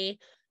 advisory,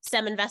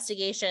 STEM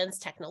investigations,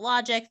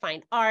 technologic,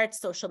 fine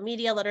arts, social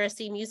media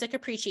literacy, music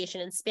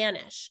appreciation, and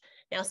Spanish.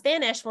 Now,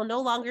 Spanish will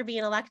no longer be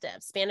an elective.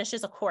 Spanish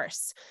is a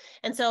course.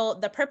 And so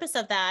the purpose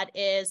of that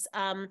is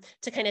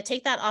to kind of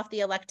take that off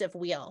the elective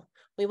wheel.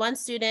 We want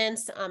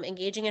students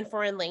engaging in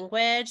foreign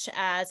language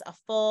as a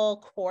full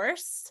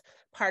course,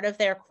 part of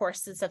their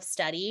courses of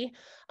study.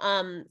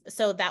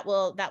 So that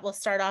will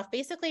start off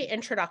basically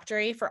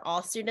introductory for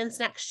all students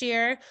next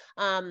year,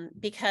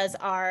 because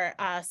our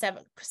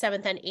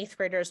 7th and 8th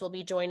graders will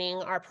be joining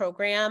our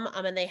program,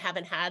 and they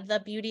haven't had the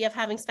beauty of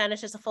having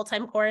Spanish as a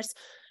full-time course.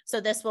 So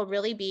this will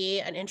really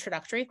be an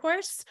introductory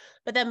course.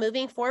 But then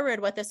moving forward,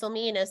 what this will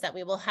mean is that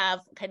we will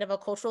have kind of a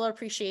cultural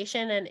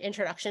appreciation and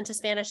introduction to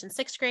Spanish in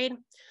 6th grade.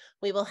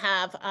 We will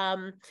have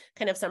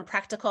kind of some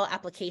practical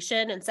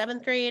application in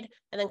 7th grade,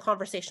 and then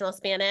conversational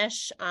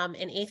Spanish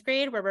in 8th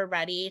grade, where we're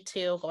ready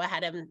to go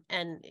ahead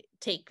and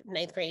take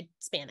 9th grade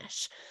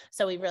Spanish.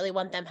 So we really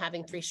want them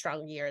having 3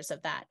 strong years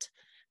of that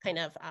kind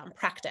of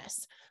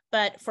practice.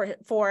 But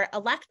for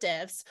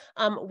electives,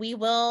 we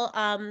will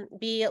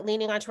be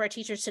leaning onto our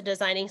teachers to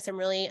designing some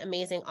really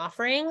amazing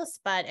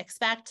offerings, but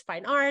expect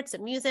fine arts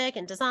and music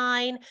and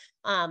design,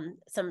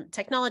 some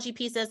technology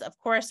pieces. Of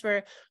course,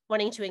 we're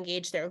wanting to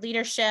engage their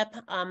leadership.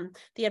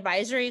 The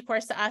advisory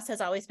course to us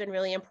has always been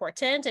really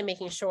important in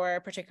making sure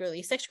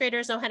particularly 6th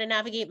graders know how to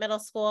navigate middle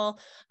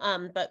school,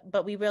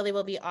 but we really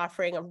will be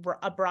offering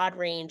a broad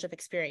range of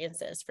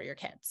experiences for your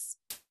kids.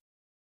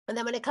 And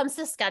then when it comes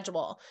to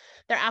schedule,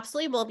 there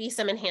absolutely will be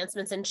some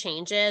enhancements and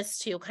changes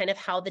to kind of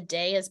how the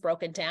day is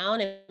broken down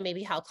and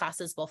maybe how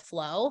classes will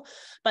flow,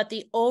 but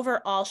the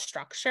overall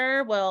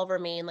structure will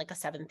remain like a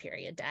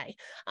 7-period day.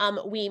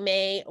 We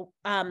may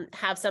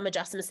have some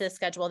adjustments to the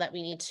schedule that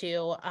we need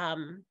to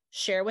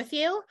share with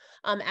you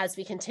as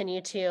we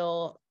continue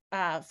to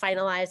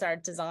finalize our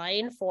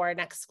design for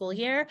next school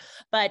year,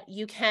 but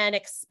you can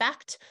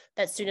expect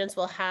that students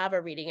will have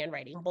a reading and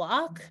writing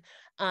block,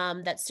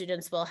 that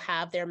students will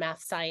have their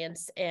math,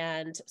 science,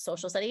 and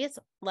social studies.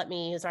 Let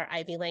me use our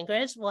IB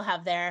language. We'll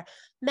have their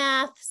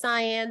math,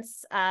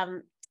 science,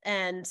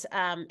 and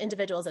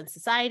individuals and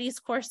societies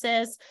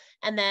courses,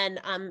 and then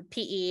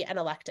PE and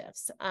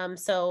electives.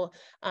 So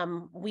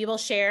we will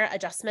share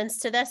adjustments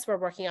to this. We're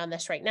working on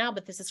this right now,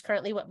 but this is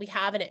currently what we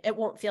have, and it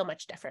won't feel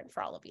much different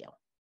for all of you.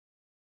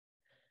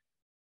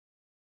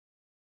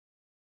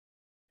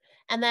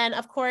 And then,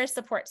 of course,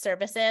 support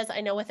services.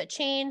 I know with a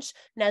change,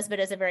 Nesbit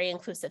is a very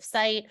inclusive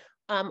site.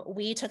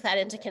 We took that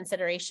into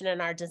consideration in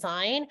our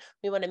design.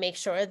 We want to make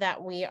sure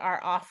that we are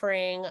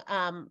offering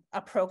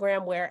a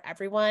program where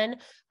everyone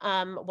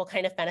will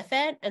kind of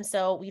benefit. And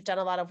so we've done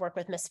a lot of work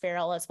with Ms.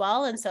 Farrell as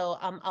well. And so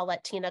I'll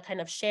let Tina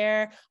kind of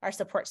share our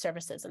support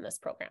services in this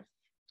program.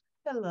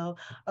 Hello.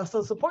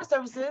 So support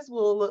services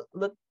will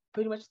look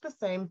pretty much the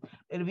same.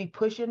 It'll be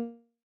pushing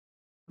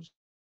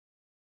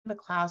the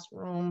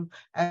classroom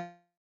and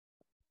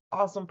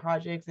awesome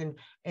projects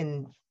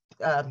and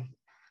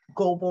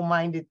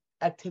global-minded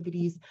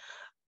activities.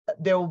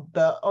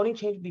 The only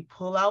change will be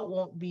pull out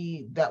won't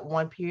be that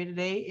one period a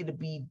day. It'll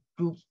be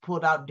groups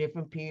pulled out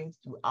different periods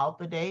throughout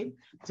the day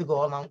to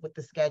go along with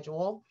the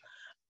schedule.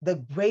 The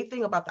great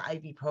thing about the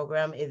IB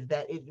program is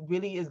that it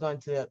really is going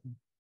to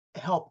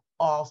help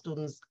all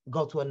students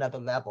go to another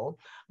level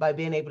by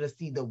being able to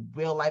see the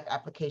real life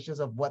applications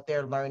of what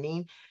they're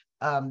learning,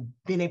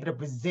 being able to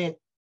present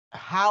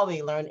how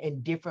they learn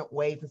in different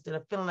ways instead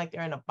of feeling like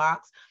they're in a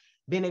box.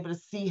 being able to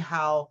see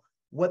how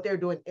what they're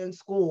doing in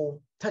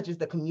school touches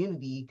the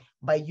community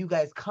by you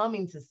guys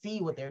coming to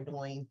see what they're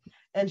doing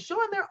and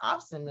showing their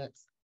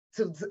awesomeness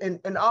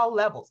in all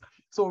levels.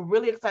 So we're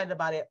really excited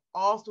about it.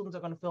 All students are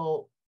going to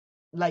feel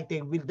like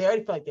they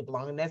already feel like they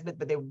belong in Nesbit,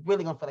 but they're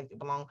really going to feel like they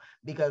belong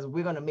because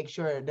we're going to make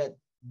sure that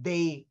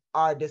they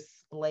are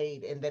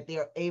displayed and that they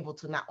are able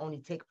to not only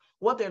take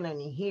what they're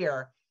learning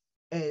here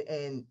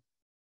and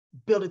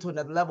build it to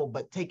another level,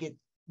 but take it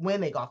when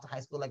they go off to high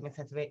school, like Ms.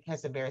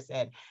 Hansen-Vera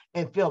said,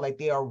 and feel like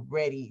they are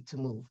ready to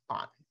move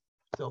on.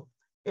 So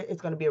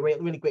it's going to be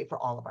really great for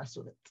all of our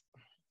students.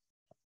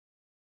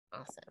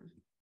 Awesome.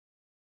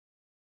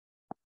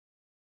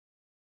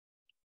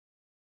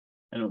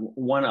 And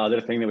one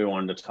other thing that we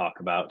wanted to talk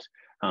about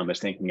is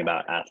thinking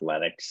about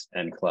athletics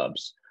and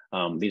clubs.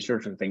 These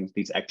sorts of things,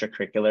 these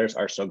extracurriculars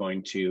are still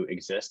going to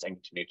exist and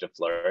continue to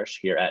flourish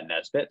here at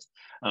Nesbit.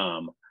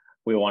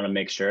 We want to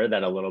make sure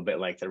that a little bit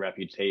like the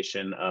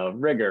reputation of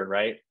rigor,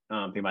 right?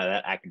 Think about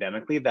that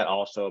academically, that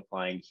also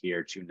applying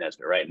here to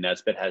Nesbit, right?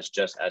 Nesbit has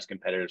just as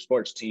competitive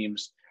sports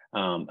teams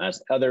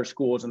as other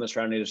schools in the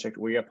surrounding district.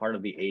 We are part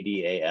of the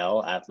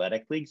ADAL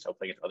Athletic League, so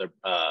playing against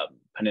other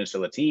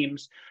peninsula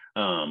teams,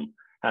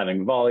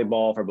 having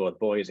volleyball for both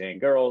boys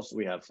and girls.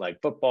 We have flag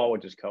football,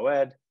 which is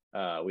co-ed.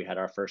 We had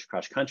our first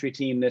cross country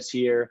team this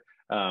year.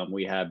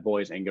 We had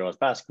boys and girls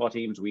basketball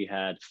teams. We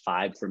had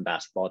 5 from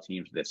basketball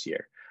teams this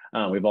year.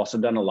 We've also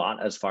done a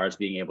lot as far as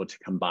being able to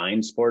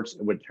combine sports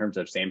in terms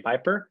of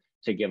sandpiper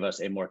to give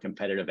us a more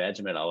competitive edge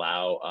and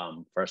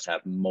allow for us to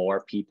have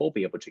more people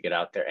be able to get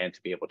out there and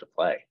to be able to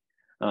play.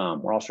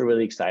 We're also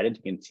really excited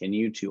to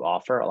continue to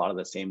offer a lot of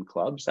the same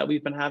clubs that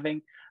we've been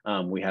having.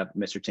 We have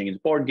Mr. Tingen's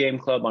board game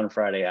club on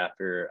Friday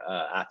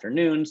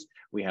afternoons.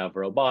 We have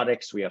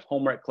robotics. We have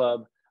homework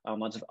club.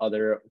 Lots of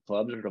other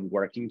clubs that are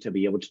working to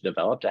be able to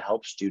develop to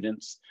help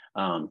students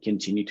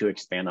continue to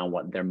expand on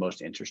what they're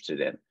most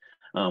interested in.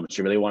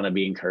 So really want to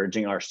be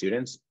encouraging our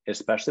students,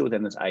 especially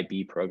within this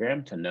IB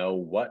program, to know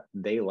what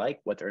they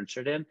like, what they're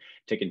interested in,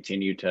 to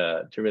continue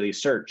to really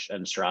search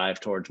and strive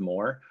towards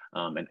more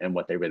and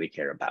what they really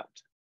care about.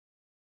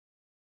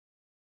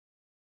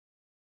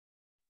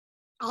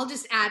 I'll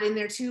just add in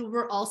there too,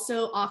 we're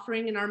also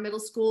offering in our middle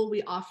school,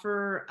 we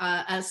offer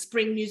a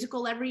spring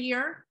musical every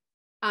year.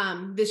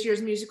 This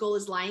year's musical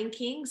is Lion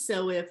King.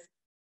 So if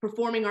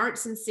performing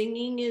arts and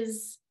singing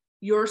is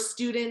your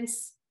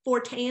students'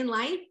 forte in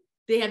life,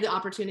 they have the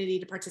opportunity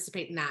to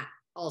participate in that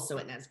also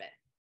at Nesbit.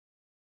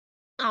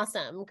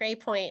 Awesome. Great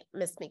point,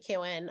 Ms.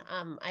 McEwen.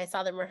 I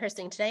saw them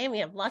rehearsing today and we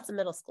have lots of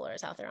middle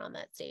schoolers out there on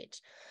that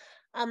stage.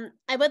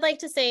 I would like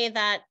to say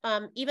that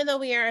even though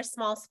we are a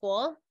small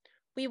school,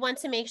 we want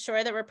to make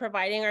sure that we're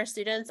providing our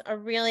students a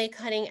really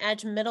cutting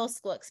edge middle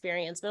school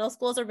experience. Middle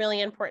school is a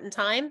really important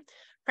time.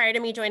 Prior to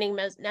me joining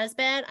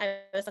Nesbit, I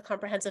was a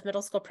comprehensive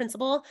middle school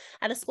principal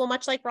at a school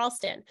much like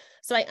Ralston.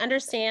 So I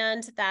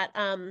understand that,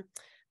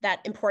 that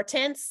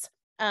importance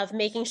of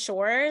making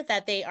sure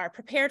that they are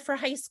prepared for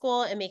high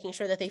school and making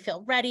sure that they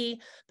feel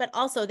ready, but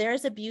also there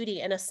is a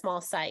beauty in a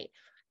small site.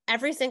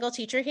 Every single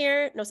teacher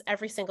here knows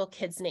every single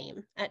kid's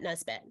name at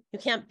Nesbit. You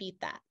can't beat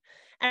that.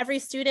 Every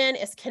student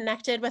is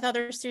connected with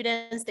other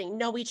students. They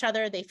know each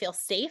other. They feel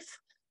safe.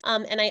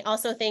 And I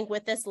also think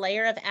with this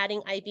layer of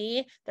adding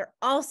IB, they're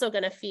also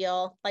going to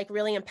feel like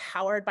really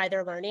empowered by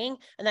their learning.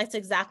 And that's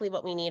exactly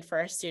what we need for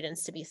our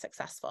students to be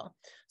successful.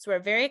 So we're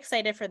very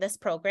excited for this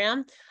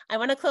program. I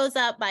want to close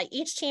up by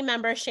each team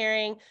member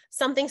sharing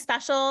something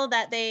special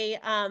that they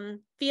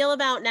feel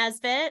about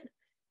Nesbit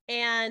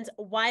and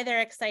why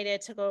they're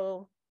excited to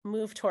go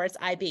move towards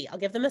IB. I'll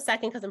give them a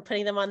second because I'm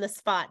putting them on the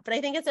spot, but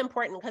I think it's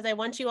important because I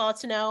want you all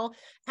to know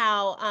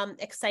how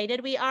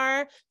excited we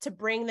are to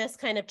bring this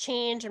kind of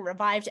change and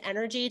revived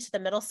energy to the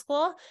middle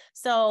school.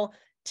 So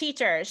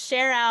teachers,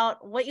 share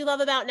out what you love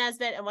about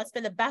Nesbit and what's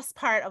been the best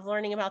part of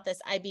learning about this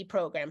IB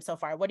program so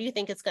far. What do you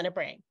think it's going to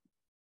bring?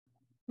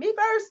 Me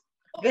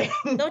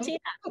first. Go Tina.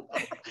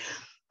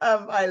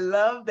 I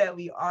love that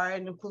we are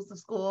an inclusive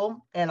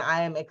school, and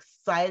I am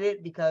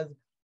excited because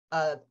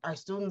our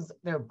students,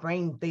 their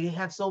brain, they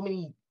have so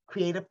many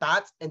creative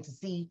thoughts, and to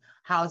see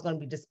how it's going to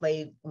be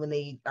displayed when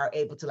they are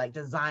able to like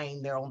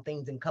design their own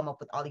things and come up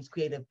with all these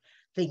creative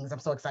things. I'm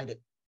so excited.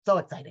 So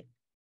excited.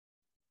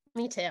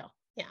 Me too.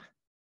 Yeah.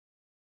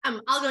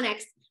 I'll go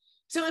next.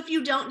 So if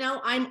you don't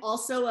know, I'm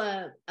also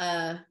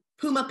a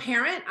Puma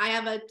parent. I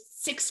have a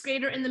 6th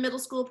grader in the middle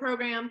school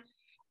program,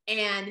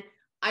 and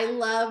I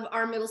love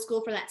our middle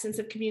school for that sense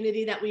of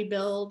community that we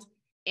build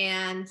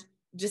and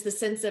just the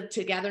sense of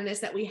togetherness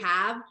that we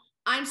have.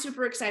 I'm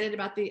super excited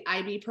about the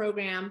IB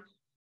program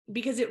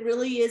because it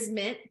really is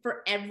meant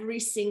for every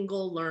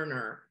single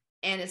learner.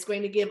 And it's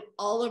going to give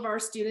all of our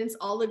students,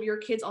 all of your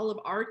kids, all of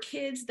our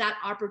kids that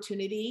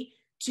opportunity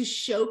to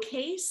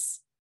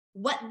showcase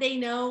what they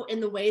know in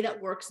the way that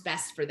works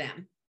best for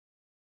them.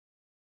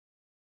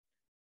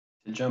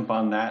 To jump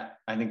on that,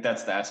 I think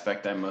that's the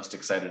aspect I'm most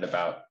excited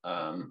about.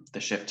 The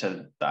shift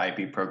to the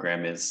IB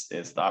program is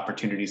the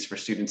opportunities for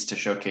students to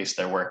showcase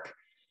their work.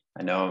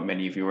 I know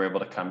many of you were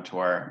able to come to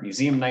our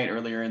museum night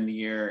earlier in the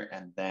year,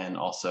 and then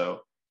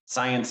also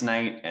science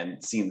night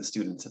and seeing the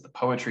students at the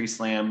poetry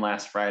slam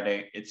last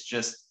Friday. It's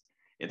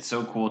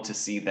so cool to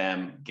see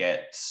them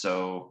get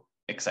so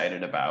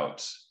excited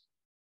about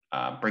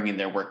bringing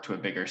their work to a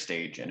bigger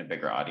stage and a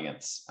bigger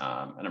audience.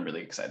 And I'm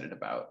really excited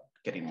about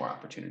getting more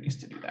opportunities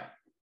to do that.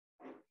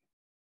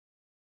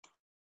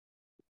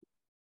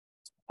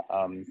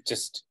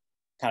 Just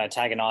kind of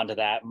tagging on to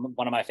that,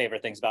 one of my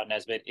favorite things about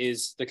Nesbit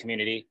is the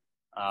community.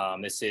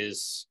 This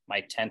is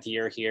my 10th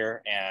year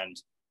here, and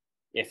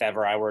if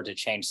ever I were to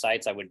change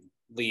sites, I would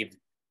leave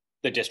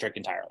the district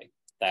entirely.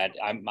 That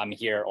I'm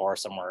here or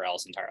somewhere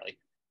else entirely.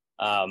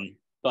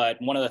 But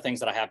one of the things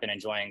that I have been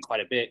enjoying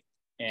quite a bit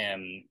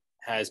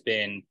has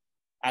been,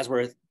 as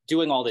we're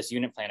doing all this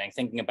unit planning,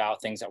 thinking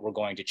about things that we're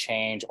going to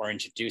change or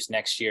introduce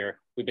next year.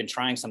 We've been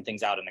trying some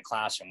things out in the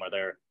classroom,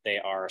 whether they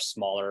are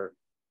smaller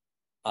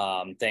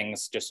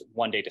things, just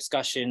one-day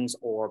discussions,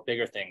 or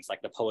bigger things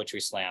like the poetry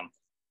slam,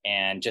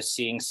 and just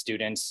seeing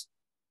students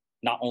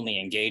not only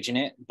engage in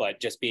it,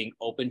 but just being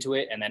open to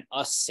it, and then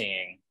us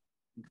seeing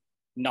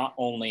not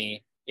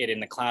only it in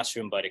the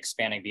classroom, but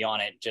expanding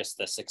beyond it, just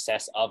the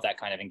success of that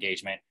kind of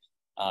engagement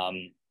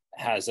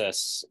has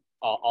us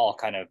all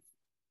kind of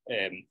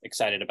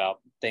excited about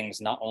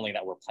things, not only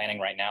that we're planning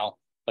right now,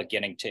 but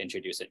getting to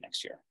introduce it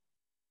next year.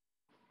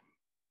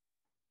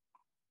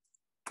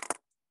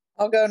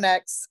 I'll go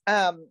next.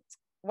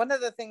 One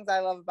of the things I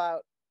love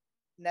about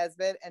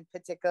Nesbit, and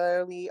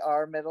particularly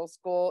our middle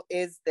school,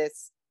 is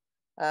this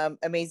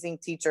amazing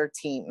teacher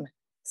team.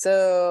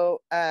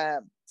 So,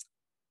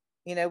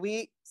 you know,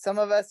 some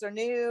of us are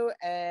new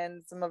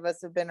and some of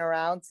us have been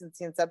around since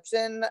the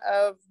inception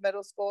of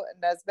middle school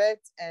at Nesbit,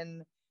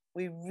 and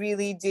we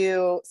really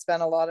do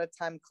spend a lot of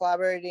time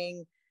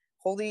collaborating,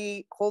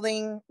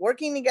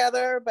 working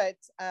together, but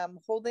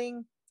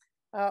holding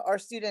our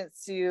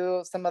students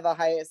to some of the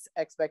highest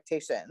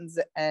expectations.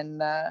 And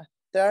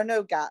there are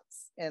no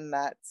gaps in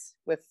that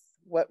with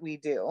what we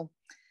do.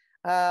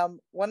 One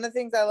of the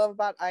things I love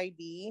about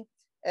IB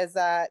is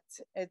that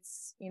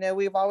it's, you know,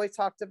 we've always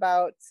talked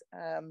about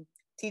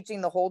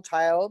teaching the whole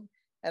child.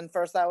 And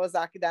first that was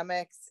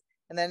academics,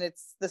 and then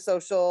it's the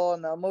social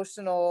and the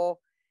emotional.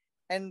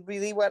 And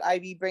really what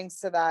IB brings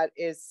to that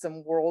is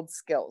some world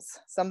skills,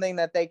 something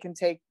that they can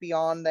take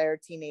beyond their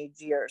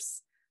teenage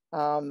years,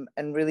 and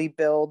really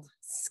build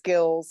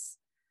skills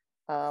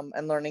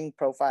and learning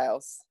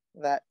profiles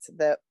that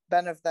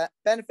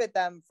benefit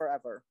them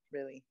forever,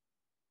 really.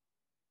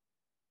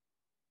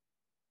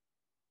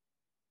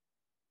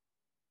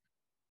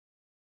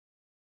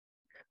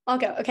 I'll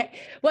go. Okay.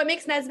 What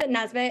makes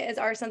Nesbit is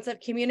our sense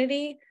of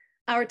community,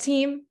 our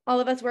team, all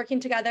of us working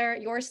together,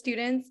 your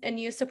students and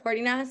you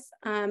supporting us.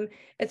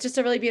 It's just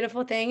a really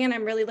beautiful thing. And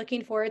I'm really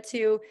looking forward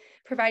to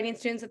providing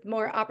students with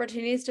more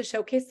opportunities to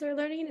showcase their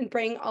learning and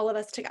bring all of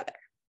us together.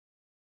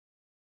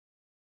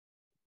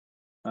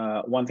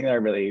 One thing that I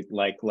really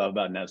love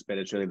about Nesbit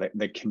is really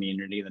the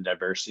community, the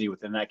diversity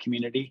within that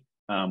community.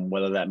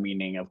 Whether that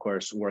meaning, of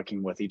course,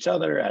 working with each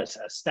other as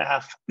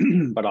staff,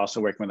 but also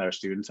working with our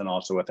students and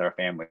also with our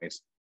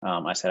families.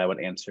 I said I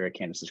would answer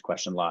Candace's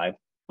question live.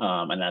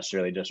 And that's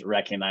really just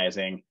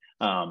recognizing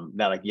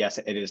that, like, yes,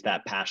 it is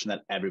that passion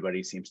that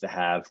everybody seems to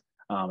have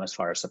as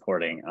far as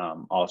supporting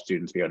all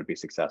students be able to be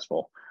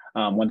successful.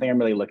 One thing I'm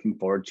really looking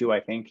forward to,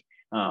 I think,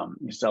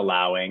 is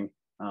allowing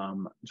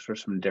for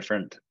some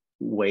different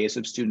ways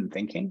of student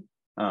thinking,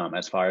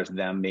 as far as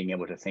them being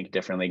able to think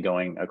differently,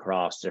 going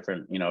across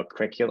different,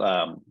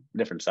 curriculum,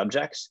 different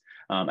subjects,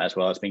 as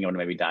well as being able to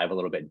maybe dive a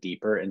little bit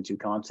deeper into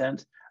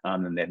content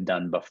than they've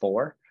done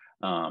before.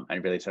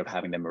 And really sort of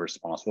having them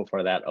responsible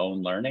for that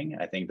own learning.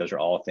 I think those are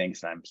all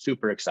things that I'm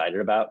super excited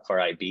about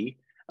for IB,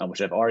 which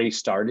I've already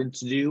started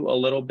to do a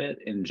little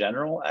bit in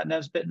general at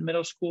Nesbit in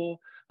middle school,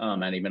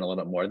 and even a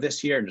little bit more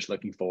this year, and just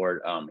looking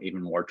forward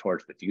even more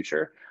towards the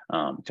future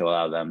to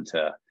allow them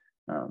to,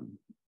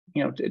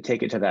 to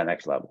take it to that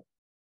next level.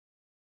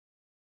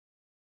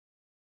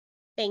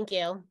 Thank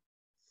you.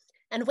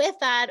 And with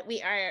that,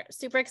 we are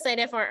super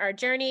excited for our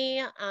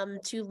journey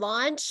to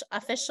launch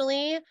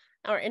officially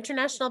our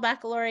International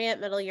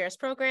Baccalaureate Middle Years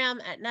program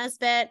at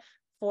Nesbit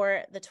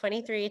for the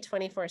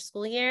 23-24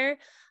 school year.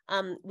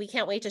 We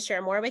can't wait to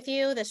share more with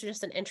you. This is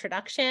just an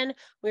introduction.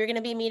 We're going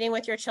to be meeting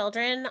with your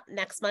children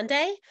next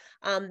Monday.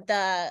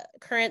 The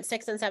current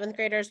 6th and 7th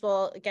graders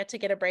will get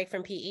a break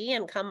from PE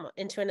and come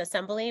into an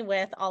assembly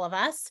with all of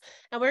us.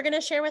 And we're going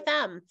to share with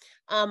them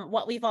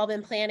what we've all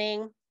been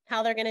planning,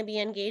 how they're going to be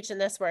engaged in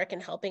this work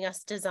and helping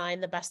us design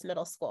the best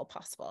middle school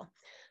possible.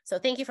 So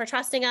thank you for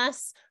trusting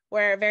us.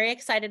 We're very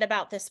excited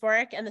about this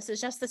work, and this is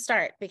just the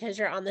start because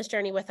you're on this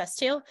journey with us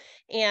too.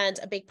 And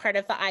a big part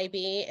of the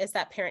IB is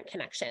that parent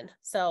connection.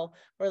 So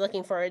we're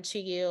looking forward to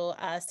you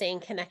staying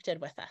connected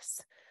with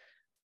us.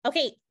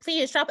 Okay,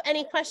 please drop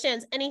any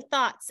questions, any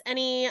thoughts,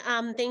 any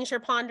things you're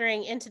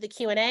pondering into the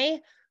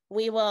Q&A.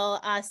 We will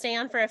stay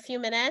on for a few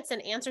minutes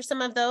and answer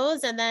some of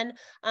those, and then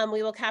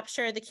we will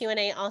capture the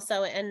Q&A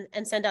also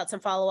and send out some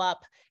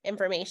follow-up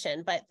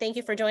information. But thank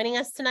you for joining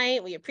us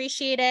tonight. We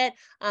appreciate it.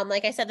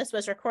 Like I said, this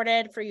was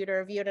recorded for you to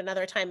review at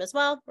another time as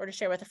well, or to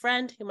share with a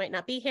friend who might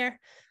not be here.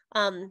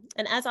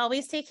 And as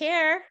always, take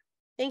care.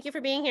 Thank you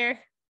for being here.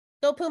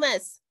 Go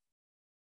Pumas.